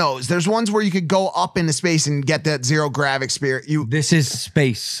seen those. There's ones where you could go up into space and get that zero grav experience. This is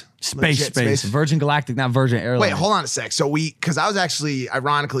space. Space. Virgin Galactic, not Virgin Airlines. Wait, hold on a sec. So because I was actually,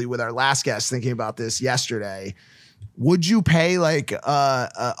 ironically, with our last guest thinking about this yesterday. Would you pay like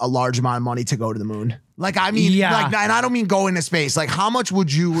a large amount of money to go to the moon? Like, I mean, like, and I don't mean go into space. Like, how much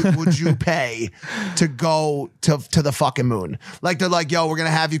would you pay to go to the fucking moon? Like, they're like, yo, we're gonna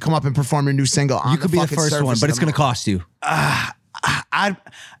have you come up and perform your new single. On You could be the fucking first one, surface but of it's the gonna moon. cost you. I'm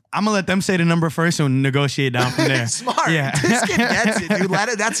gonna let them say the number first and negotiate down from there. Smart. Yeah. This kid gets it, dude.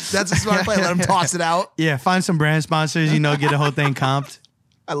 That's a smart play. Let him toss it out. Yeah, find some brand sponsors, get the whole thing comped.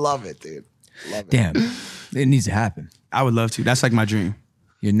 I love it, dude. Love it. Damn, it needs to happen. I would love to. That's like my dream.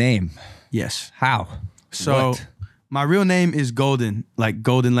 Your name? Yes. How? So What? my real name is Golden, like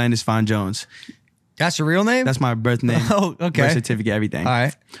Golden Landis Fon Jones. That's your real name? That's my birth name. Oh, okay. Birth certificate, everything. All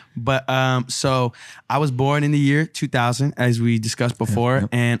right. But so I was born in the year 2000, as we discussed before,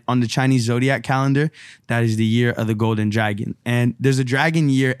 and on the Chinese zodiac calendar, that is the year of the golden dragon. And there's a dragon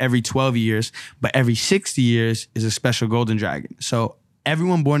year every 12 years, but every 60 years is a special golden dragon. So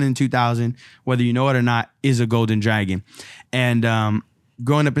everyone born in 2000, whether you know it or not, is a golden dragon. And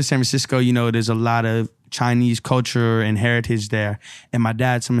growing up in San Francisco, there's a lot of Chinese culture and heritage there. And my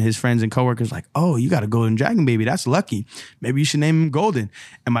dad, some of his friends and coworkers like, oh, you got a golden dragon baby. That's lucky. Maybe you should name him Golden.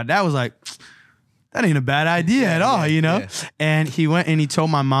 And my dad was like, that ain't a bad idea at all, Yeah. And he went and he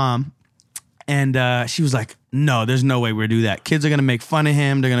told my mom, and she was like, no, there's no way we're do that. Kids are gonna make fun of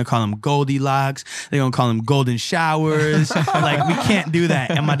him. They're gonna call him Goldilocks. They're gonna call him Golden Showers. Like, we can't do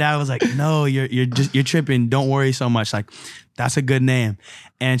that. And my dad was like, no, you're tripping. Don't worry so much. Like, that's a good name.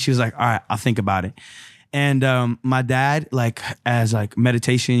 And she was like, all right, I'll think about it. And my dad, like, as like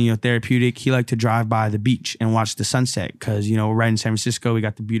meditation, therapeutic, he liked to drive by the beach and watch the sunset because, we're right in San Francisco. We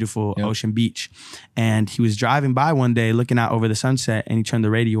got the beautiful ocean beach. And he was driving by one day looking out over the sunset, and he turned the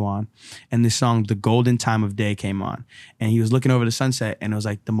radio on. And this song, The Golden Time of Day, came on. And he was looking over the sunset, and it was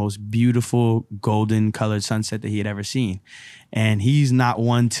like the most beautiful golden colored sunset that he had ever seen. And he's not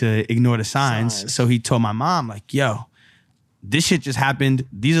one to ignore the signs. So he told my mom, like, yo, this shit just happened.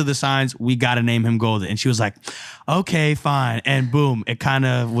 These are the signs. We got to name him Golden. And she was like, okay, fine. And boom, it kind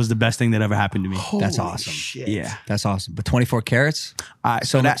of was the best thing that ever happened to me. That's awesome. Shit. Yeah. That's awesome. But 24 carats?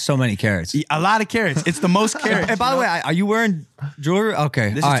 So many carats. A lot of carats. It's the most carats. And by the way, are you wearing jewelry? Okay.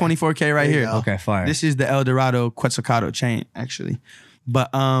 This is 24K right here. Okay, fire. This is the El Dorado Quetzalcoatl chain, actually.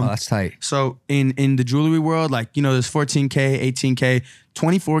 But that's tight. So in the jewelry world, like, there's 14K, 18K,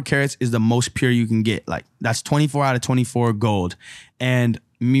 24 carats is the most pure you can get. Like, that's 24 out of 24 gold. And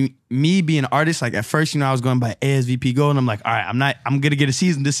me being an artist, like, at first, I was going by ASVP gold, and I'm like, all right, I'm gonna get a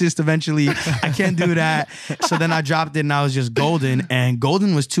cease and desist eventually. I can't do that. So then I dropped it, and I was just Golden, and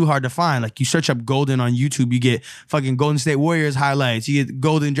Golden was too hard to find. Like, you search up Golden on YouTube, you get fucking Golden State Warriors highlights, you get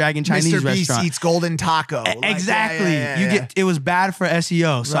Golden Dragon Chinese Mr. Beast restaurant. eats golden taco. Exactly. Yeah. You get it was bad for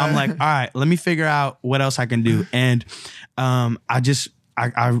SEO. So I'm like, all right, let me figure out what else I can do. And I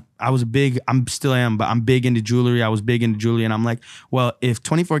was big, I'm still am, but I'm big into jewelry. I was big into jewelry, and I'm like, well, if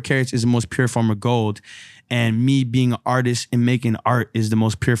 24 carats is the most pure form of gold, and me being an artist and making art is the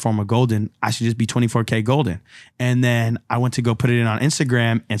most pure form of golden, I should just be 24K Golden. And then I went to go put it in on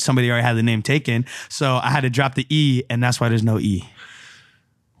Instagram, and somebody already had the name taken, so I had to drop the E, and that's why there's no E.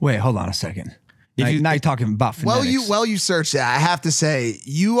 Wait, hold on a second. Now you're talking about phonetics. Well, you search that. I have to say,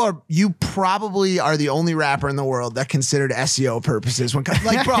 you probably are the only rapper in the world that considered SEO purposes. Bro,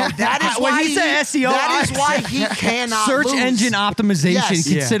 that is when why he said SEO, that is why he cannot search lose. engine optimization Yes.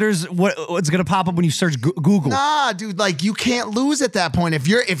 considers what's going to pop up when you search Google. Nah, dude, like, you can't lose at that point. If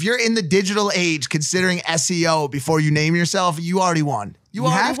you're in the digital age considering SEO before you name yourself, you already won. You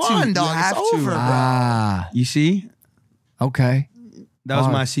already have to. won, dog. You have It's to. over, bro. You see? Okay. That was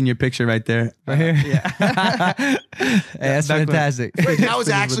my senior picture right there. Right here? Yeah. Hey, that's Back when- fantastic. Wait, that was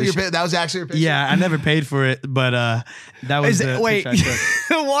actually your picture. Yeah, I never paid for it, but that was Wait, picture I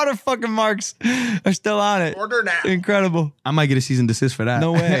took. the water fucking marks are still on it. Order now. Incredible. I might get a cease and desist for that.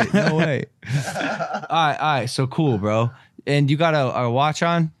 No way. No way. All right. So cool, bro. And you got a watch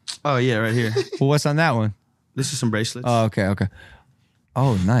on? Oh, yeah, right here. Well, what's on that one? This is some bracelets. Oh, okay.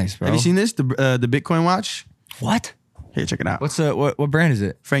 Oh, nice, bro. Have you seen this? The Bitcoin watch? What? Here, check it out. What's what brand is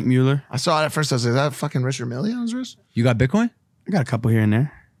it? Frank Mueller. I saw it at first. I was like, is that fucking Richard Mille on his wrist? You got Bitcoin? I got a couple here and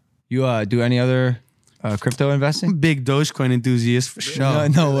there. You do any other crypto investing? Big Dogecoin enthusiast for sure.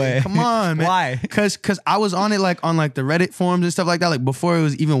 No way. Come on, man. Why? Because I was on it, like, on like the Reddit forums and stuff like that, like before it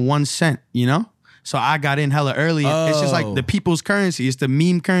was even 1 cent, So I got in hella early. It's just like the people's currency. It's the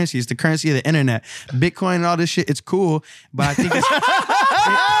meme currency. It's the currency of the internet. Bitcoin and all this shit, it's cool. But I think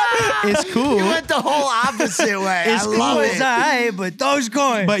it's cool. You went the whole opposite way. It's I love cool. it. It's all right, but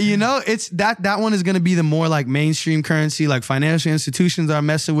Dogecoin. But you know, it's that one is gonna be the more like mainstream currency, like financial institutions are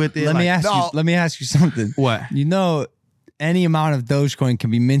messing with it. Let me ask you something. What? You know, any amount of Dogecoin can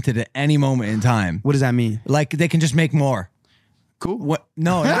be minted at any moment in time. What does that mean? Like they can just make more. Cool. What?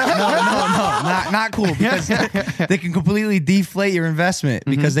 No, not cool. Because they can completely deflate your investment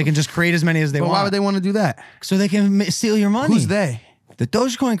because they can just create as many as they But want. why would they want to do that? So they can steal your money. Who's they? The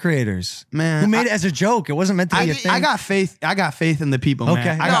Dogecoin creators, Man, who made it as a joke. It wasn't meant to be a thing. I got faith. I got faith in the people, man. Okay.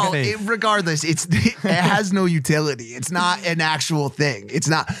 I got No, faith. regardless, it has no utility. It's not an actual thing. It's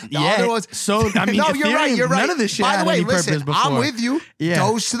not. The other ones, so, I mean, no, you're right. Ethereum, You're right. none of this shit By had the way, any listen, purpose before. I'm with you. Yeah.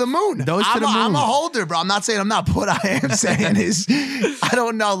 Doge to the moon. Doge to the moon. I'm a holder, bro. I'm not saying I'm not. What I am saying is, I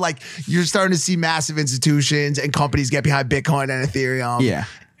don't know. Like you're starting to see massive institutions and companies get behind Bitcoin and Ethereum. Yeah.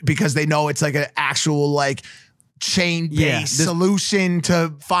 Because they know it's like an actual like chain-based solution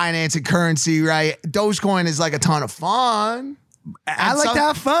to finance and currency, right? Dogecoin is like a ton of fun. I like to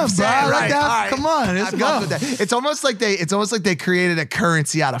have fun, bro. I like to have, come on, let's go. It's almost like they created a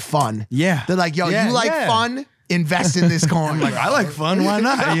currency out of fun. Yeah. They're like, yo, you like fun? Invest in this coin. Like, I like fun. Why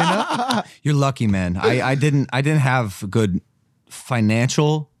not? You know? You're lucky, man. I didn't have good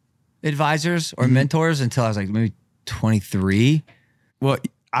financial advisors or mentors until I was like maybe 23. Well,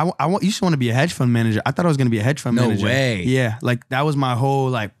 I used to want to be a hedge fund manager. I thought I was going to be a hedge fund manager. No way. Yeah, like that was my whole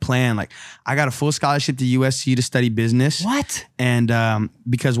like plan. Like I got a full scholarship to USC to study business. What? And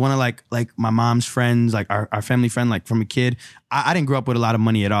because one of like my mom's friends, like our family friend, like from a kid, I didn't grow up with a lot of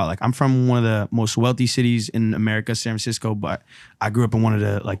money at all. Like I'm from one of the most wealthy cities in America, San Francisco, but I grew up in one of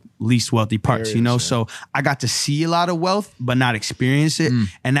the like least wealthy parts, you know? So I got to see a lot of wealth, but not experience it.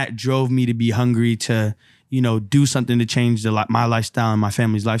 And that drove me to be hungry to, you know, do something to change my lifestyle and my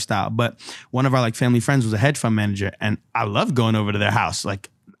family's lifestyle. But one of our like family friends was a hedge fund manager, and I loved going over to their house. Like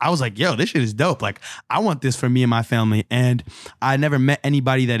I was like, yo, this shit is dope. Like I want this for me and my family. And I never met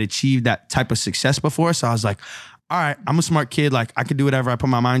anybody that achieved that type of success before. So I was like, all right, I'm a smart kid. Like I could do whatever I put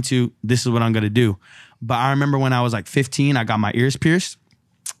my mind to. This is what I'm going to do. But I remember when I was like 15, I got my ears pierced,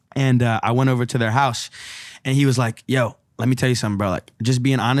 and I went over to their house, and he was like, yo, let me tell you something, bro. Like, just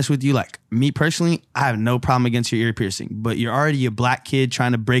being honest with you, like, me personally, I have no problem against your ear piercing, but you're already a black kid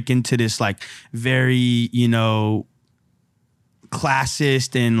trying to break into this, like, very, you know,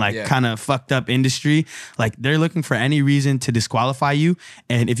 classist and, like, kind of fucked up industry. Like, they're looking for any reason to disqualify you.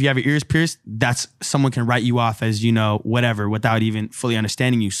 And if you have your ears pierced, that's someone can write you off as, you know, whatever, without even fully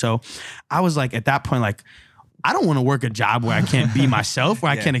understanding you. So I was like, at that point, like, I don't want to work a job where I can't be myself,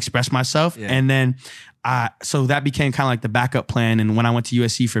 where I can't express myself. And then so that became kind of like the backup plan. And when I went to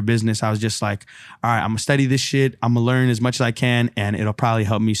USC for business, I was just like, all right, I'm gonna study this shit. I'm gonna learn as much as I can, and it'll probably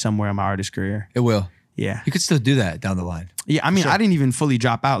help me somewhere in my artist career. It will. Yeah. You could still do that down the line. Yeah, I mean, I didn't even fully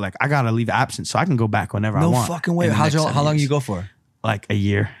drop out. Like, I gotta leave absence, so I can go back whenever I want. No fucking way. How long you go for? Like a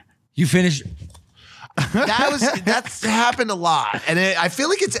year. You finish. That's happened a lot, and I feel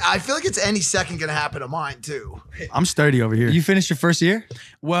like it's any second gonna happen to mine too. I'm sturdy over here. You finished your first year?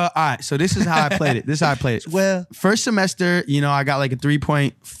 Well, all right. So this is how I played it. Well, first semester, you know, I got like a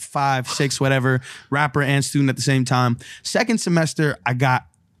 3.56, whatever, rapper and student at the same time. Second semester, I got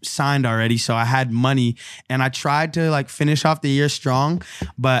signed already, so I had money, and I tried to like finish off the year strong,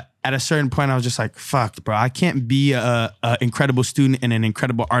 but at a certain point I was just like, fuck, bro, I can't be a incredible student and an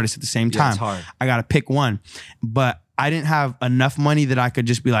incredible artist at the same time. It's hard. I gotta pick one. But I didn't have enough money that I could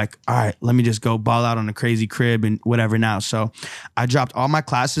just be like, all right, let me just go ball out on a crazy crib and whatever now. So I dropped all my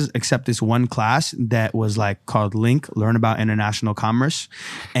classes except this one class that was like called Link, Learn About International Commerce.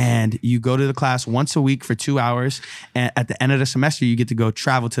 And you go to the class once a week for 2 hours. And at the end of the semester, you get to go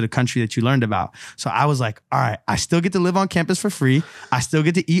travel to the country that you learned about. So I was like, all right, I still get to live on campus for free. I still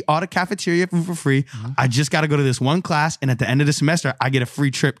get to eat all the cafeteria food for free. I just got to go to this one class. And at the end of the semester, I get a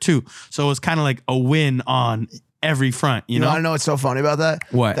free trip too. So it was kind of like a win on every front, you know? I know what's so funny about that?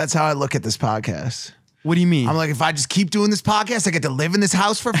 What? That's how I look at this podcast. What do you mean? I'm like, if I just keep doing this podcast, I get to live in this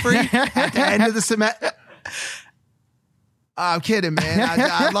house for free at the end of the semester. I'm kidding, man.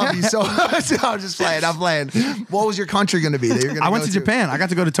 I love you so much. I'm just playing. I'm playing. What was your country going to be that you're going to I went to Japan. I got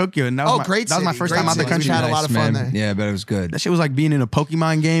to go to Tokyo. And that was great that was my city. first Great time out the city. country. We had a lot of fun there. Yeah, but it was good. That shit was like being in a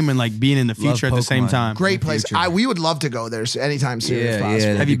Pokemon game and like being in the future at the same Pokemon. time. Great place. We would love to go there anytime soon. if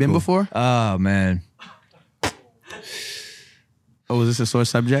possible. Have you been before? Oh, man. Oh, was this a sore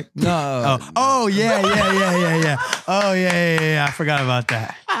subject? No. Oh, yeah. Oh, yeah. I forgot about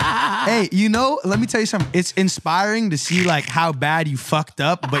that. Hey, you know, let me tell you something. It's inspiring to see like how bad you fucked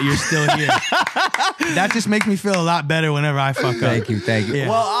up, but you're still here. that just makes me feel a lot better whenever I fuck up. Thank you. Yeah.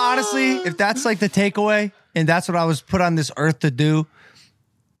 Well, honestly, if that's like the takeaway, and that's what I was put on this earth to do,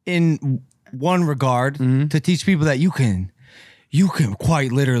 in one regard, to teach people that you can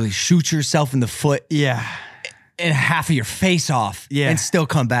quite literally shoot yourself in the foot. Yeah. And half of your face off, and still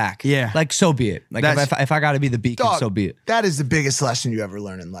come back. Yeah, like so be it. Like if I got to be the beacon, Dog, so be it. That is the biggest lesson you ever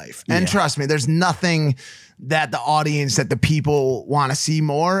learn in life. And trust me, there's nothing that the audience, that the people want to see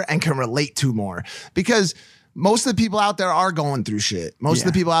more and can relate to more, because most of the people out there are going through shit. Most of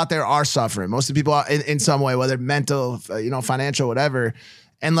the people out there are suffering. Most of the people are in some way, whether mental, financial, whatever.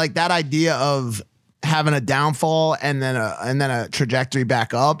 And like that idea of having a downfall and then a trajectory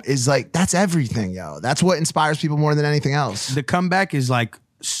back up is like, that's everything, yo. That's what inspires people more than anything else. The comeback is like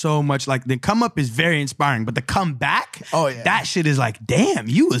so much, like the come up is very inspiring, but the comeback, that shit is like, damn,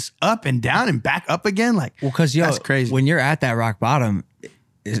 you was up and down and back up again. Like, well, because that's crazy. When you're at that rock bottom,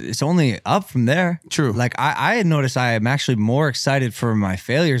 it's only up from there. True. Like I had noticed I am actually more excited for my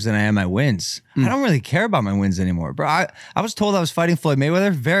failures than I am my wins. I don't really care about my wins anymore, bro. I was told I was fighting Floyd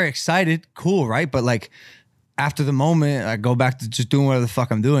Mayweather. Very excited. Cool, right? But like after the moment, I go back to just doing whatever the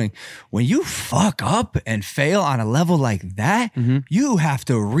fuck I'm doing. When you fuck up and fail on a level like that, you have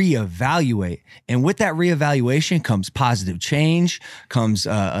to reevaluate. And with that reevaluation comes positive change, comes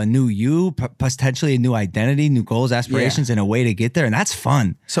a new you, potentially a new identity, new goals, aspirations, and a way to get there. And that's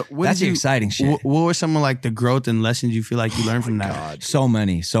fun. So that's the exciting shit. What were some of like the growth and lessons you feel like you learned from that? God. So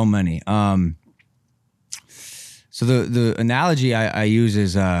many. So the analogy I use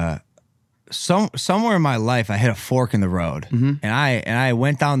is somewhere in my life I hit a fork in the road, and I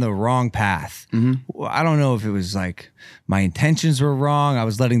went down the wrong path. I don't know if it was like my intentions were wrong. I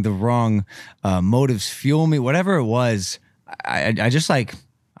was letting the wrong motives fuel me. Whatever it was, I just like,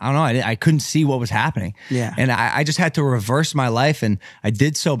 I don't know. I couldn't see what was happening. Yeah. And I just had to reverse my life. And I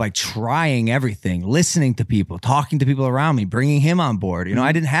did so by trying everything, listening to people, talking to people around me, bringing him on board. You know,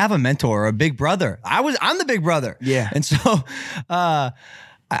 I didn't have a mentor or a big brother. I'm the big brother. Yeah. And so,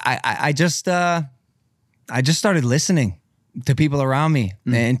 I just started listening to people around me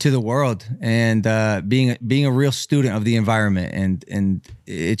and to the world, and being a real student of the environment, and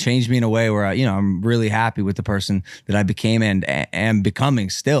it changed me in a way where I'm really happy with the person that I became and am becoming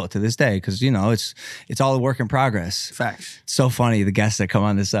still to this day, because it's all a work in progress. Facts. It's so funny, the guests that come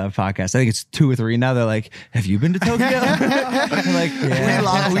on this podcast. I think it's 2 or 3 now. They're like, "Have you been to Tokyo?" Like,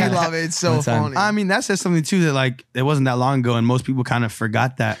 yeah. we love it. It's so funny. I mean, that says something too, that like it wasn't that long ago, and most people kind of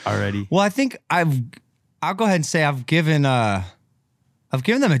forgot that already. Well, I think I'll go ahead and say I've given them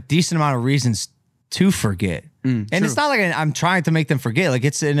a decent amount of reasons to forget. And true. It's not like I'm trying to make them forget. Like,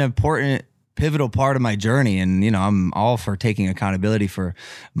 it's an important, pivotal part of my journey. And, I'm all for taking accountability for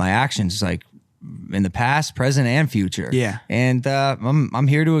my actions, like in the past, present, and future. Yeah. And I'm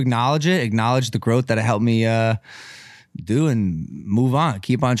here to acknowledge the growth that it helped me do, and move on,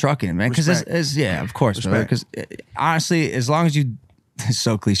 keep on trucking, man. Because of course, because honestly, as long as it's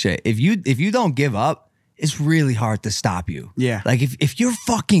so cliche. If you don't give up, it's really hard to stop you. Yeah. Like if you're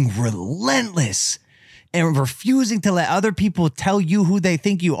fucking relentless and refusing to let other people tell you who they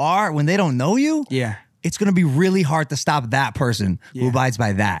think you are when they don't know you, yeah, it's going to be really hard to stop that person who abides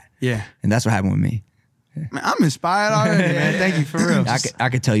by that. Yeah. And that's what happened with me. Man, I'm inspired already, man. Thank you, for real. I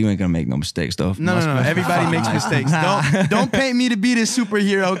could tell you ain't gonna make no mistakes, though. No. Everybody makes mistakes. Don't paint me to be this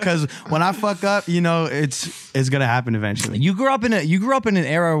superhero, because when I fuck up, it's gonna happen eventually. You grew up in an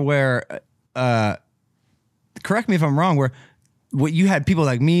era where, correct me if I'm wrong, where what you had people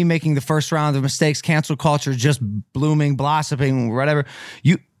like me making the first round of mistakes, cancel culture just blooming, blossoming, whatever.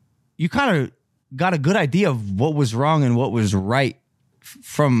 You kind of got a good idea of what was wrong and what was right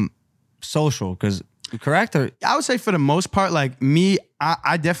from social, because. Correct? Or I would say for the most part, like me,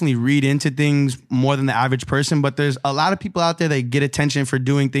 I definitely read into things more than the average person, but there's a lot of people out there that get attention for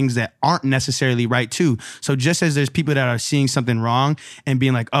doing things that aren't necessarily right too. So just as there's people that are seeing something wrong and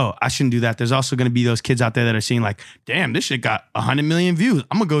being like, oh, I shouldn't do that, there's also going to be those kids out there that are seeing like, damn, this shit got 100 million views,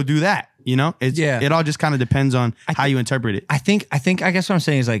 I'm going to go do that. It all just kind of depends on how you interpret it. I guess what I'm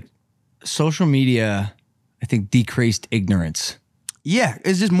saying is like social media, I think, decreased ignorance. Yeah,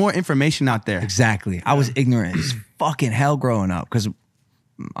 it's just more information out there. Exactly. I was ignorant as fucking hell growing up, because,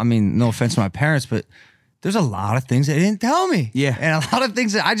 I mean, no offense to my parents, but there's a lot of things they didn't tell me. Yeah. And a lot of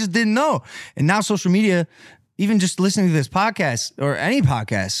things that I just didn't know. And now social media, even just listening to this podcast or any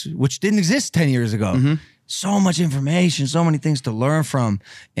podcast, which didn't exist 10 years ago, so much information, so many things to learn from.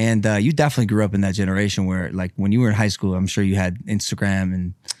 And you definitely grew up in that generation where, like, when you were in high school, I'm sure you had Instagram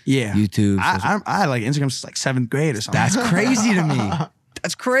and YouTube. I had like Instagram since like 7th grade or something. That's crazy to me.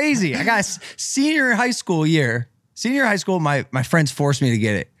 That's crazy. I got senior high school, my friends forced me to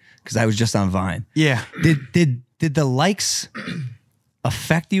get it. because I was just on Vine. Yeah. Did the likes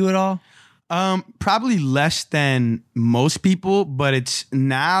affect you at all? Probably less than most people, but it's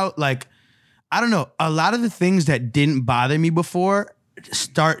now like, I don't know, a lot of the things that didn't bother me before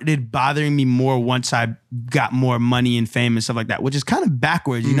started bothering me more once I got more money and fame and stuff like that, which is kind of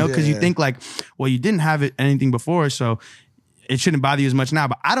backwards, you know, because you think like, well, you didn't have anything before, so it shouldn't bother you as much now.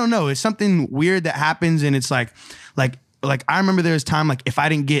 But I don't know, it's something weird that happens, and it's like I remember there was time like if I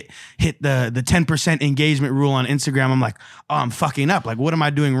didn't hit the 10% engagement rule on Instagram, I'm like, oh, I'm fucking up. Like, what am I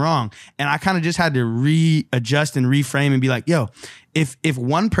doing wrong? And I kind of just had to readjust and reframe and be like, yo, if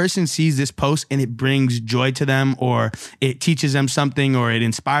one person sees this post and it brings joy to them, or it teaches them something, or it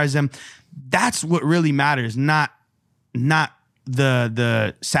inspires them, that's what really matters, not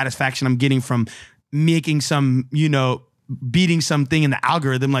the satisfaction I'm getting from making some, you know, beating something in the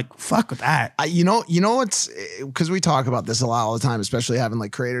algorithm. Like, fuck with that. You know what's, because we talk about this a lot all the time, especially having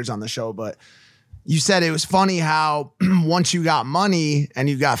like creators on the show, but you said it was funny how once you got money and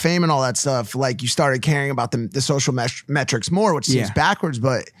you got fame and all that stuff, like you started caring about the social metrics more, which seems backwards,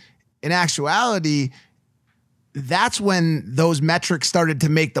 but in actuality, that's when those metrics started to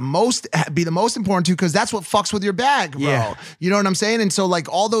be the most important to, because that's what fucks with your bag, bro. Yeah. You know what I'm saying? And so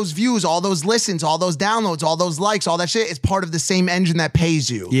like all those views, all those listens, all those downloads, all those likes, all that shit is part of the same engine that pays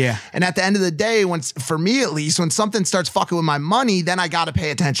you. Yeah. And at the end of the day, for me at least, when something starts fucking with my money, then I got to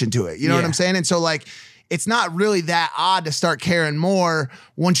pay attention to it. You know what I'm saying? And so like, it's not really that odd to start caring more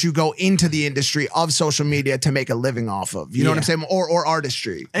once you go into the industry of social media to make a living off of. You know what I'm saying? Or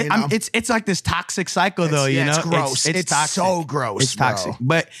artistry. You know? It's like this toxic cycle, though. You know, it's gross. It's toxic. So gross. It's toxic,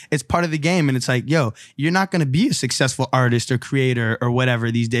 but it's part of the game. And it's like, yo, you're not going to be a successful artist or creator or whatever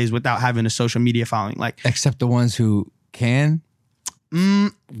these days without having a social media following. Like, except the ones who can.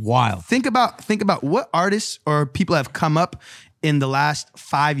 Wild. Think about what artists or people have come up in the last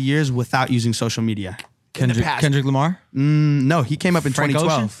 5 years without using social media. Kendrick Lamar? No, he came up in Frank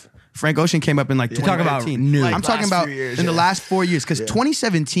 2012. Ocean? Frank Ocean came up in like 2013. Like I'm talking about in the last 4 years, because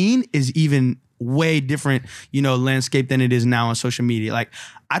 2017 is even way different, you know, landscape than it is now on social media. Like,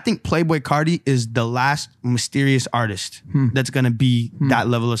 I think Playboi Carti is the last mysterious artist that's gonna be that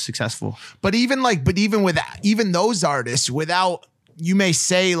level of successful. But even with those artists, without, you may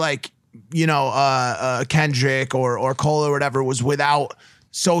say like, you know, Kendrick or Cole or whatever was without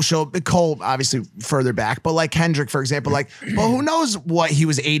social. Cole obviously further back, but like Kendrick, for example, like, but who knows what he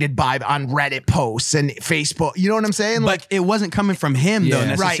was aided by on Reddit posts and Facebook. You know what I'm saying? But it wasn't coming from him though,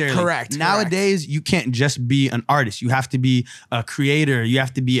 necessarily. Right, correct. Nowadays, you can't just be an artist. You have to be a creator. You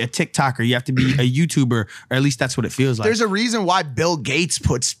have to be a TikToker. You have to be a YouTuber, or at least that's what it feels like. There's a reason why Bill Gates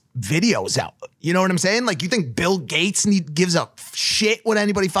puts videos out. You know what I'm saying? Like, you think Bill Gates gives a shit what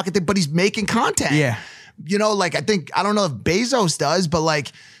anybody fucking think, but he's making content. Yeah. You know, like, I don't know if Bezos does, but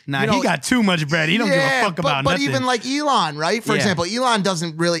like, nah, you know, he got too much bread. He don't give a fuck about nothing. But even like Elon, right? For example, Elon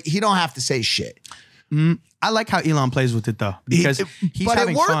he don't have to say shit. I like how Elon plays with it though, because he's but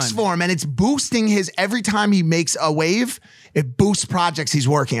having it works fun for him, and it's boosting every time he makes a wave, it boosts projects he's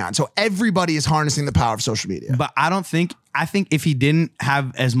working on. So everybody is harnessing the power of social media. But I think if he didn't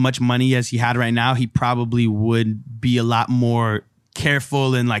have as much money as he had right now, he probably would be a lot more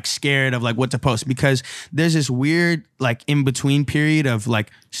careful and like scared of like what to post, because there's this weird like in between period of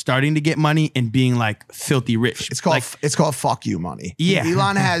like starting to get money and being like filthy rich. It's called fuck you money. Yeah.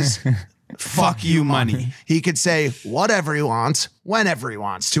 Elon has fuck you money. He could say whatever he wants, whenever he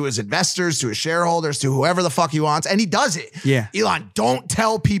wants, to his investors, to his shareholders, to whoever the fuck he wants, and he does it. Yeah. Elon, don't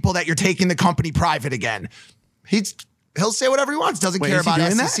tell people that you're taking the company private again. He'll say whatever he wants. Doesn't care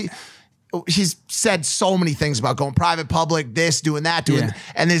about SEC. He's said so many things about going private, public, this, doing that,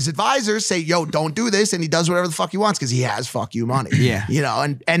 and his advisors say, yo, don't do this. And he does whatever the fuck he wants because he has fuck you money. Yeah. You know,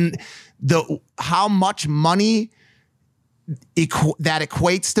 and how much money that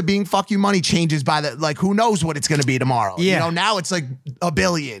equates to being fuck you money changes by like, who knows what it's going to be tomorrow. Yeah. You know, now it's like $1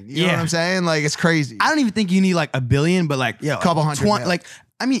 billion. You know what I'm saying? Like, it's crazy. I don't even think you need like $1 billion, but like, yo, a couple hundred million. Like,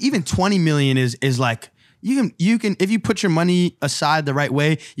 I mean, even 20 million is like, you can if you put your money aside the right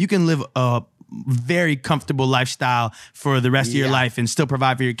way, you can live a very comfortable lifestyle for the rest of your life and still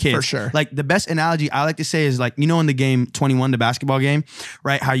provide for your kids. For sure. Like, the best analogy I like to say is like, you know, in the game 21, the basketball game,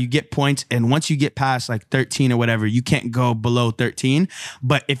 right? How you get points, and once you get past like 13 or whatever, you can't go below 13.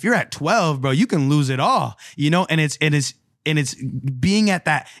 But if you're at 12, bro, you can lose it all, you know? And it's being at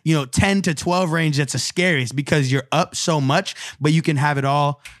that, you know, 10 to 12 range that's the scariest, because you're up so much, but you can have it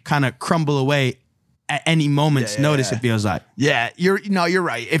all kind of crumble away at any moment's notice, it feels like. Yeah, you're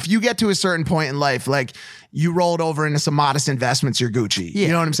right. If you get to a certain point in life, like you rolled over into some modest investments, you're Gucci. Yeah.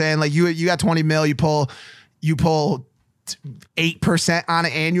 You know what I'm saying? Like you got 20 mil, you pull 8% on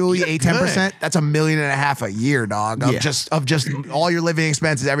it annually, 8-10%. That's $1.5 million a year, dog. Of just all your living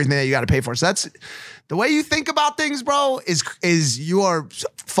expenses, everything that you got to pay for. So that's the way you think about things, bro. Is you are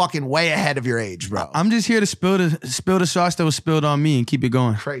fucking way ahead of your age, bro. I'm just here to spill the sauce that was spilled on me and keep it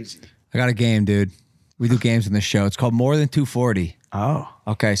going. Crazy. I got a game, dude. We do games in the show. It's called More Than 240. Oh.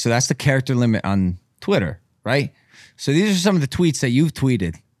 Okay, so that's the character limit on Twitter, right? So these are some of the tweets that you've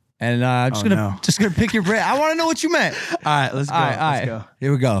tweeted. And I'm just gonna pick your brain. I want to know what you meant. All right, let's go. Let's go.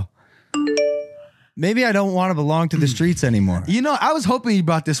 Here we go. Maybe I don't want to belong to the streets anymore. You know, I was hoping you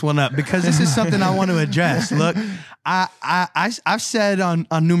brought this one up because this is something I want to address. Look, I've said on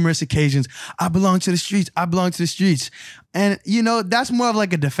numerous occasions, I belong to the streets. I belong to the streets. And, you know, that's more of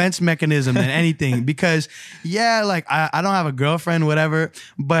like a defense mechanism than anything because, yeah, like I don't have a girlfriend, whatever,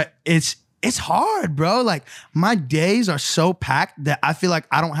 but it's hard, bro. Like my days are so packed that I feel like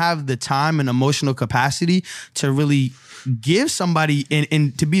I don't have the time and emotional capacity to really give somebody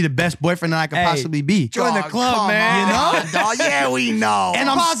and to be the best boyfriend that I could possibly be. Join the club, man. You know? Dog, yeah, we know. And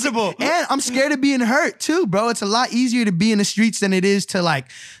Impossible. I'm scared of being hurt too, bro. It's a lot easier to be in the streets than it is to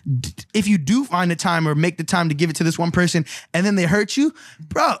like, if you do find the time or make the time to give it to this one person and then they hurt you,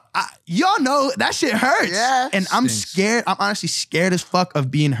 bro, y'all know that shit hurts. Yeah. And I'm scared. I'm honestly scared as fuck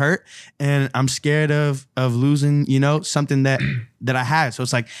of being hurt. And I'm scared of losing, you know, something that I had. So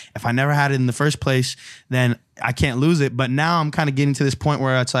it's like, if I never had it in the first place, then I can't lose it. But now I'm kind of getting to this point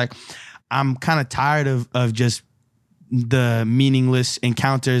where it's like, I'm kind of tired of just the meaningless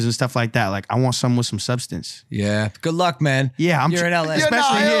encounters and stuff like that. Like I want someone with some substance. Yeah. Good luck, man. Yeah, You're in LA.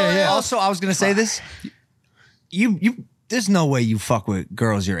 especially here. Yeah. Also, I was gonna say this. You there's no way you fuck with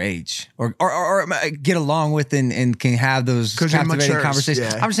girls your age or get along with and can have those captivating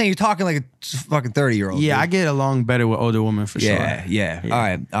conversations. Yeah. I'm just saying you're talking like a fucking 30-year-old. Yeah, dude. I get along better with older women for sure. Yeah.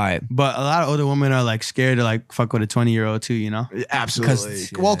 All right. But a lot of older women are like scared to like fuck with a 20-year-old too, you know? Absolutely.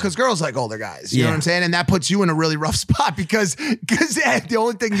 Well, because girls like older guys. You know what I'm saying? And that puts you in a really rough spot because the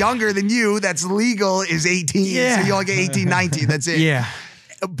only thing younger than you that's legal is 18. Yeah. So you only get 18, 19. That's it. Yeah.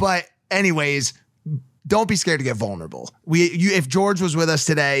 But anyways, don't be scared to get vulnerable. If George was with us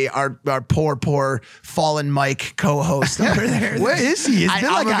today, our poor fallen Mike co-host over there. Where is he? It's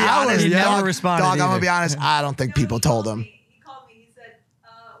been like an hour. Honest, He never dog, responded Dog, I'm either. gonna be honest. I don't think people told him. He called me. He said,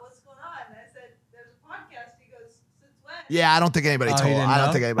 "What's going on?" And I said, "There's a podcast." He goes, "Since when?" Yeah, I don't think anybody told. didn't I don't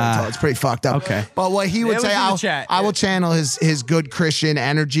know? think anybody told. It's pretty fucked up. Okay. But what he would was say, in the chat. I will channel his good Christian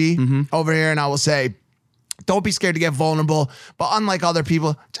energy over here, and I will say, don't be scared to get vulnerable. But unlike other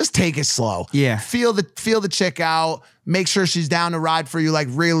people, just take it slow. Yeah. Feel the chick out. Make sure she's down to ride for you, like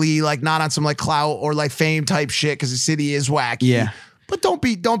really, like not on some like clout or like fame type shit, because the city is wacky. Yeah. But don't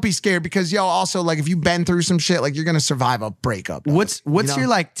be scared because also like if you've been through some shit, like you're gonna survive a breakup. What's you know? your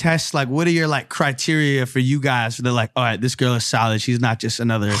like test? Like, what are your like criteria for you guys? They're like, all right, this girl is solid. She's not just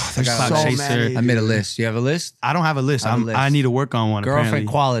another clout so chaser. many. I made a list. You have a list? I don't have a list. I have a list. I need to work on one. Girlfriend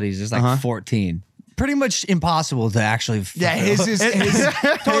apparently. qualities. There's like 14. Pretty much impossible to actually. Yeah, his is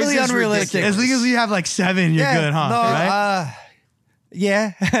Totally unrealistic. As long as you have like 7, you're good, huh? No, right?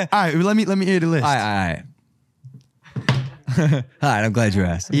 yeah. all right, let me hear the list. All right. All right, I'm glad you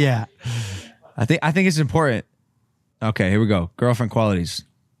asked. Yeah. I think it's important. Okay, here we go. Girlfriend qualities.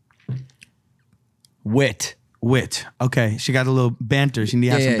 Wit. Okay, she got a little banter. She need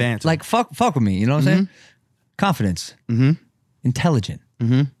to have some banter. Like fuck with me. You know what I'm saying? Confidence. Intelligent.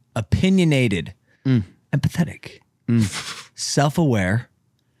 Opinionated. Empathetic. Self-aware.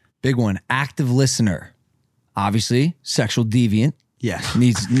 Big one. Active listener. Obviously, sexual deviant. yeah.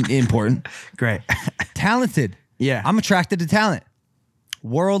 Needs important. Great. Talented. Yeah. I'm attracted to talent.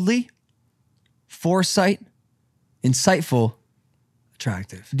 Worldly. Foresight. Insightful.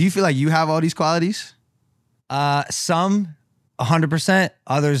 Attractive. Do you feel like you have all these qualities? Some 100%,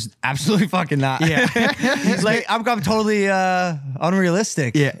 others absolutely fucking not. Yeah. Like I'm totally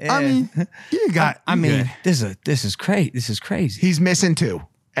unrealistic. Yeah. I mean, you got. I you mean, good. this is great. This is crazy. He's missing 2.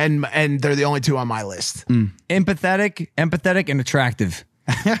 And they're the only 2 on my list. Empathetic, and attractive.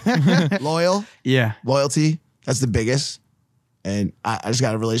 Loyal. Yeah. Loyalty. That's the biggest. And I just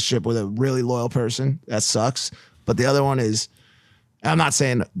got a relationship with a really loyal person. That sucks. But the other one is, I'm not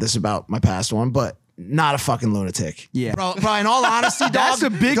saying this about my past one, but not a fucking lunatic. Yeah. Bro, in all honesty, dog. That's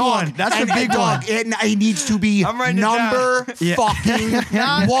a big one. That's a big dog, one. It needs to be I'm writing it number Yeah.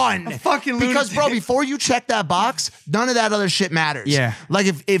 fucking 1. fucking Because, bro, lunatic. before you check that box, none of that other shit matters. Yeah. Like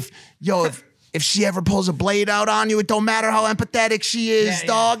if she ever pulls a blade out on you, it don't matter how empathetic she is,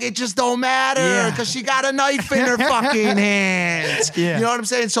 dog. It just don't matter Yeah. because she got a knife in her fucking hands. Yeah. You know what I'm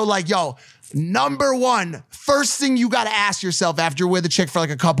saying? So like, Number one, first thing you got to ask yourself after you're with a chick for like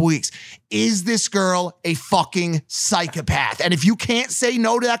a couple weeks, is this girl a fucking psychopath? And if you can't say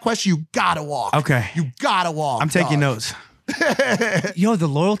no to that question, you gotta walk. Okay. You gotta walk. I'm taking dog. notes. Yo, the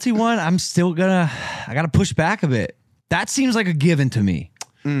loyalty one, I gotta push back a bit. That seems like a given to me.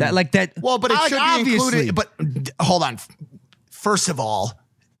 That like that. Well, but it like, should be obviously. included. But hold on. First of all,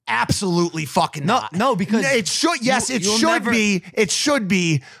 absolutely fucking not. No, because it should. Yes, it you'll should never- be. It should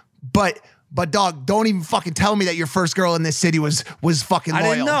be. But dog, don't even fucking tell me that your first girl in this city was fucking loyal. I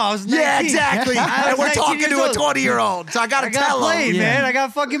didn't know. I was 19. Yeah, exactly. I And was we're 19 talking years to a old. 20-year-old, so I gotta tell play, him. man. I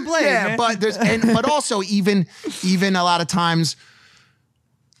got fucking play. Yeah, man. but but also even a lot of times.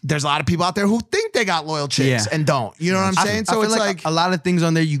 There's a lot of people out there who think they got loyal chicks and don't. You know what I'm saying? I feel it's like a lot of things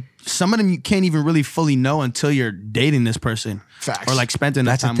on there. Some of them you can't even really fully know until you're dating this person. Facts. Or like spending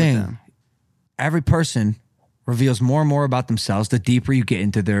enough That's the time thing. with them. Every person reveals more and more about themselves the deeper you get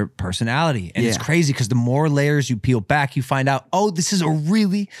into their personality. And it's Yeah. crazy because the more layers you peel back, you find out, oh, this is a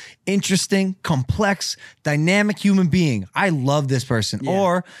really interesting, complex, dynamic human being. I love this person. Yeah.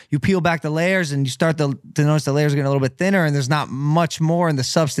 Or you peel back the layers and you start to notice the layers are getting a little bit thinner and there's not much more and the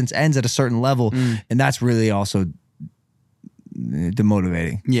substance ends at a certain level. And that's really also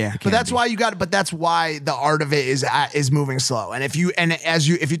demotivating. Yeah. But that's why that's why the art of it is moving slow. And if you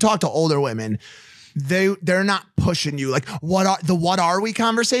talk to older women, they're not pushing you. Like what are we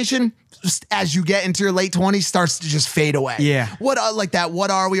conversation just as you get into your late 20s starts to just fade away. Yeah. What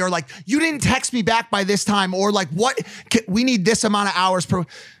are we? Or like, you didn't text me back by this time, or like we need this amount of hours per.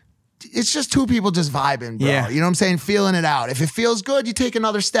 It's just two people just vibing, bro. Yeah. You know what I'm saying? Feeling it out. If it feels good, you take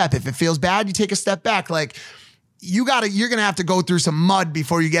another step. If it feels bad, you take a step back. Like you're gonna have to go through some mud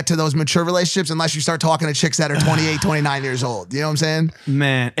before you get to those mature relationships, unless you start talking to chicks that are 28, 29 years old. You know what I'm saying?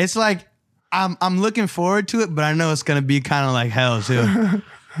 Man, it's like I'm looking forward to it, but I know it's gonna be kind of like hell too.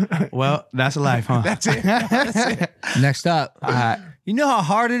 Well, that's life, huh? That's it. Next up, you know how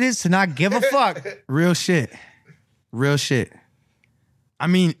hard it is to not give a fuck. Real shit. I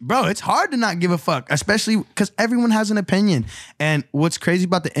mean, bro, it's hard to not give a fuck, especially because everyone has an opinion. And what's crazy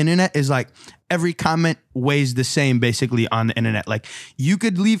about the internet is like every comment weighs the same basically on the internet. Like you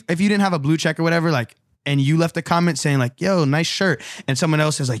could leave, if you didn't have a blue check or whatever, like, and you left a comment saying like, yo, nice shirt. And someone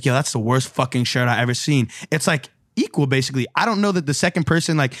else is like, yo, that's the worst fucking shirt I ever seen. It's like equal basically. I don't know that the second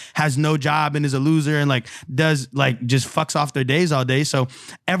person like has no job and is a loser and like does like just fucks off their days all day. So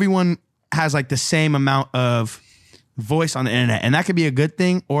everyone has like the same amount of voice on the internet, and that could be a good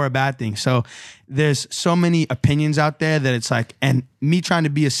thing or a bad thing. So there's so many opinions out there that it's like, and me trying to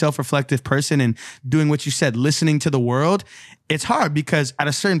be a self-reflective person and doing what you said, listening to the world, it's hard because at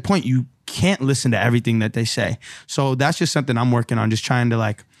a certain point you can't listen to everything that they say. So that's just something I'm working on, just trying to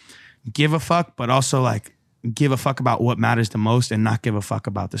like give a fuck, but also like give a fuck about what matters the most and not give a fuck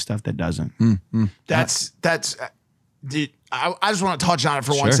about the stuff that doesn't. That's dude, I just want to touch on it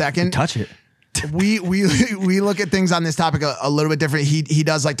for 1 second. Touch it. We look at things on this topic a little bit different. He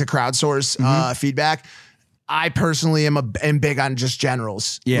does like to crowdsource feedback. I personally am big on just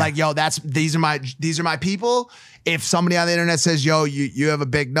generals. Yeah. Like, yo, these are my people. If somebody on the internet says, yo, you have a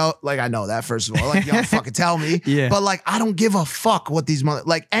big note, like I know that first of all, like, yo, fucking tell me. Yeah. But like, I don't give a fuck what these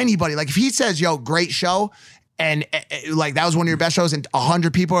like anybody, like if he says, yo, great show, and like that was one of your best shows, and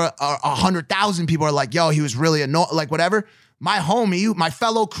 100 people or 100,000 people are like, yo, he was really annoying, like whatever. My homie, my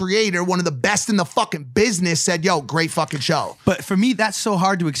fellow creator, one of the best in the fucking business, said, yo, great fucking show. But for me, that's so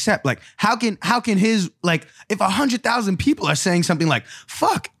hard to accept. Like, how can his, like, if 100,000 people are saying something like,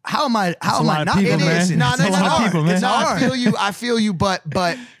 fuck, how am I not people, gonna man. listen? No, It's a lot of people, man. It's hard. hard. I feel you, but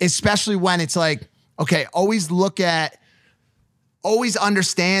especially when it's like, okay, always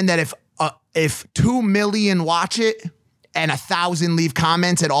understand that if 2 million watch it and 1,000 leave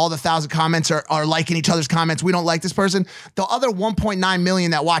comments and all the 1,000 comments are liking each other's comments, we don't like this person, the other 1.9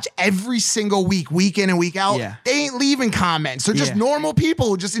 million that watch every single week in and week out, they ain't leaving comments. They're just normal people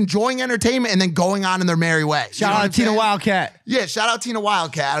who just enjoying entertainment and then going on in their merry way. Shout out to Tina Wildcat. Yeah, shout out Tina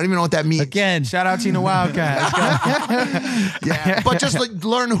Wildcat. I don't even know what that means. Again. Shout out Tina Wildcat. Yeah, but just like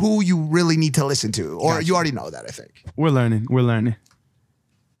learn who you really need to listen to, or you already know that, I think. We're learning.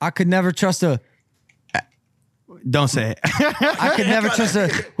 I could never trust Don't say it. I could never trust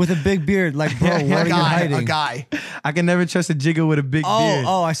with a big beard. Like, bro, what are you hiding? A guy. I can never trust a jigger with a big beard.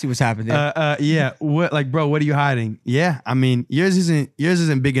 Oh, I see what's happening. Yeah. What, like, bro, what are you hiding? Yeah. I mean, yours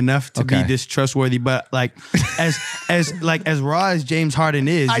isn't big enough to be this trustworthy, but like as raw as James Harden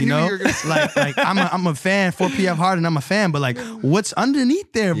is, you know, like I'm a fan, 4PF Harden, I'm a fan, but like what's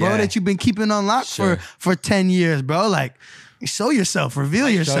underneath there, bro, that you've been keeping on lock for 10 years, bro? Like, Show yourself. Reveal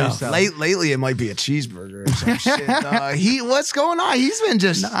yourself. Lately, it might be a cheeseburger or some shit. What's going on? He's been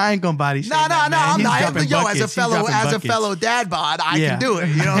just. No, I ain't gonna body shame. No, I'm not. dropping Yo, buckets. as a fellow dad bod, I can do it.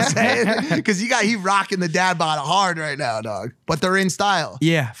 You know what I'm saying? Because he rocking the dad bod hard right now, dog. But they're in style.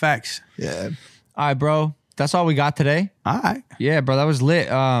 Yeah, facts. Yeah. All right, bro. That's all we got today. All right. Yeah, bro. That was lit.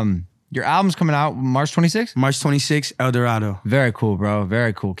 Your album's coming out March 26th? March 26th, El Dorado. Very cool, bro.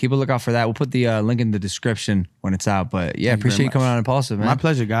 Very cool. Keep a lookout for that. We'll put the link in the description when it's out. But yeah, appreciate you coming on Impulsive, man. My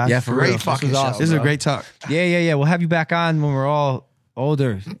pleasure, guys. Yeah, for real. fucking This was show, awesome. This is a bro. great talk. Yeah. We'll have you back on when we're all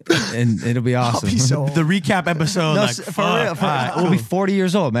older, and it'll be awesome. I'll be so The recap episode. No, like, for real. all right, We'll be cool. 40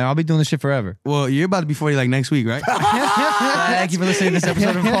 years old, man. I'll be doing this shit forever. Well, you're about to be 40 like next week, right? Thank you for listening to this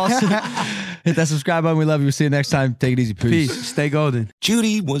episode of Impulsive. Hit that subscribe button. We love you. We'll see you next time. Take it easy. Peace. Stay golden.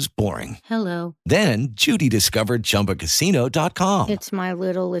 Judy was boring. Hello. Then Judy discovered ChumbaCasino.com. It's my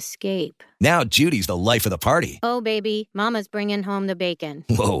little escape. Now Judy's the life of the party. Oh, baby, mama's bringing home the bacon.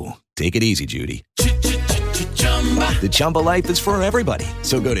 Whoa, take it easy, Judy. The Chumba life is for everybody.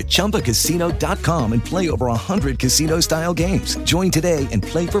 So go to ChumbaCasino.com and play over 100 casino-style games. Join today and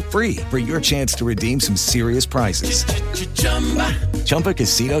play for free for your chance to redeem some serious prizes.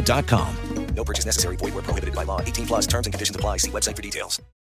 ChumbaCasino.com. No purchase necessary. Void where prohibited by law. 18+ terms and conditions apply. See website for details.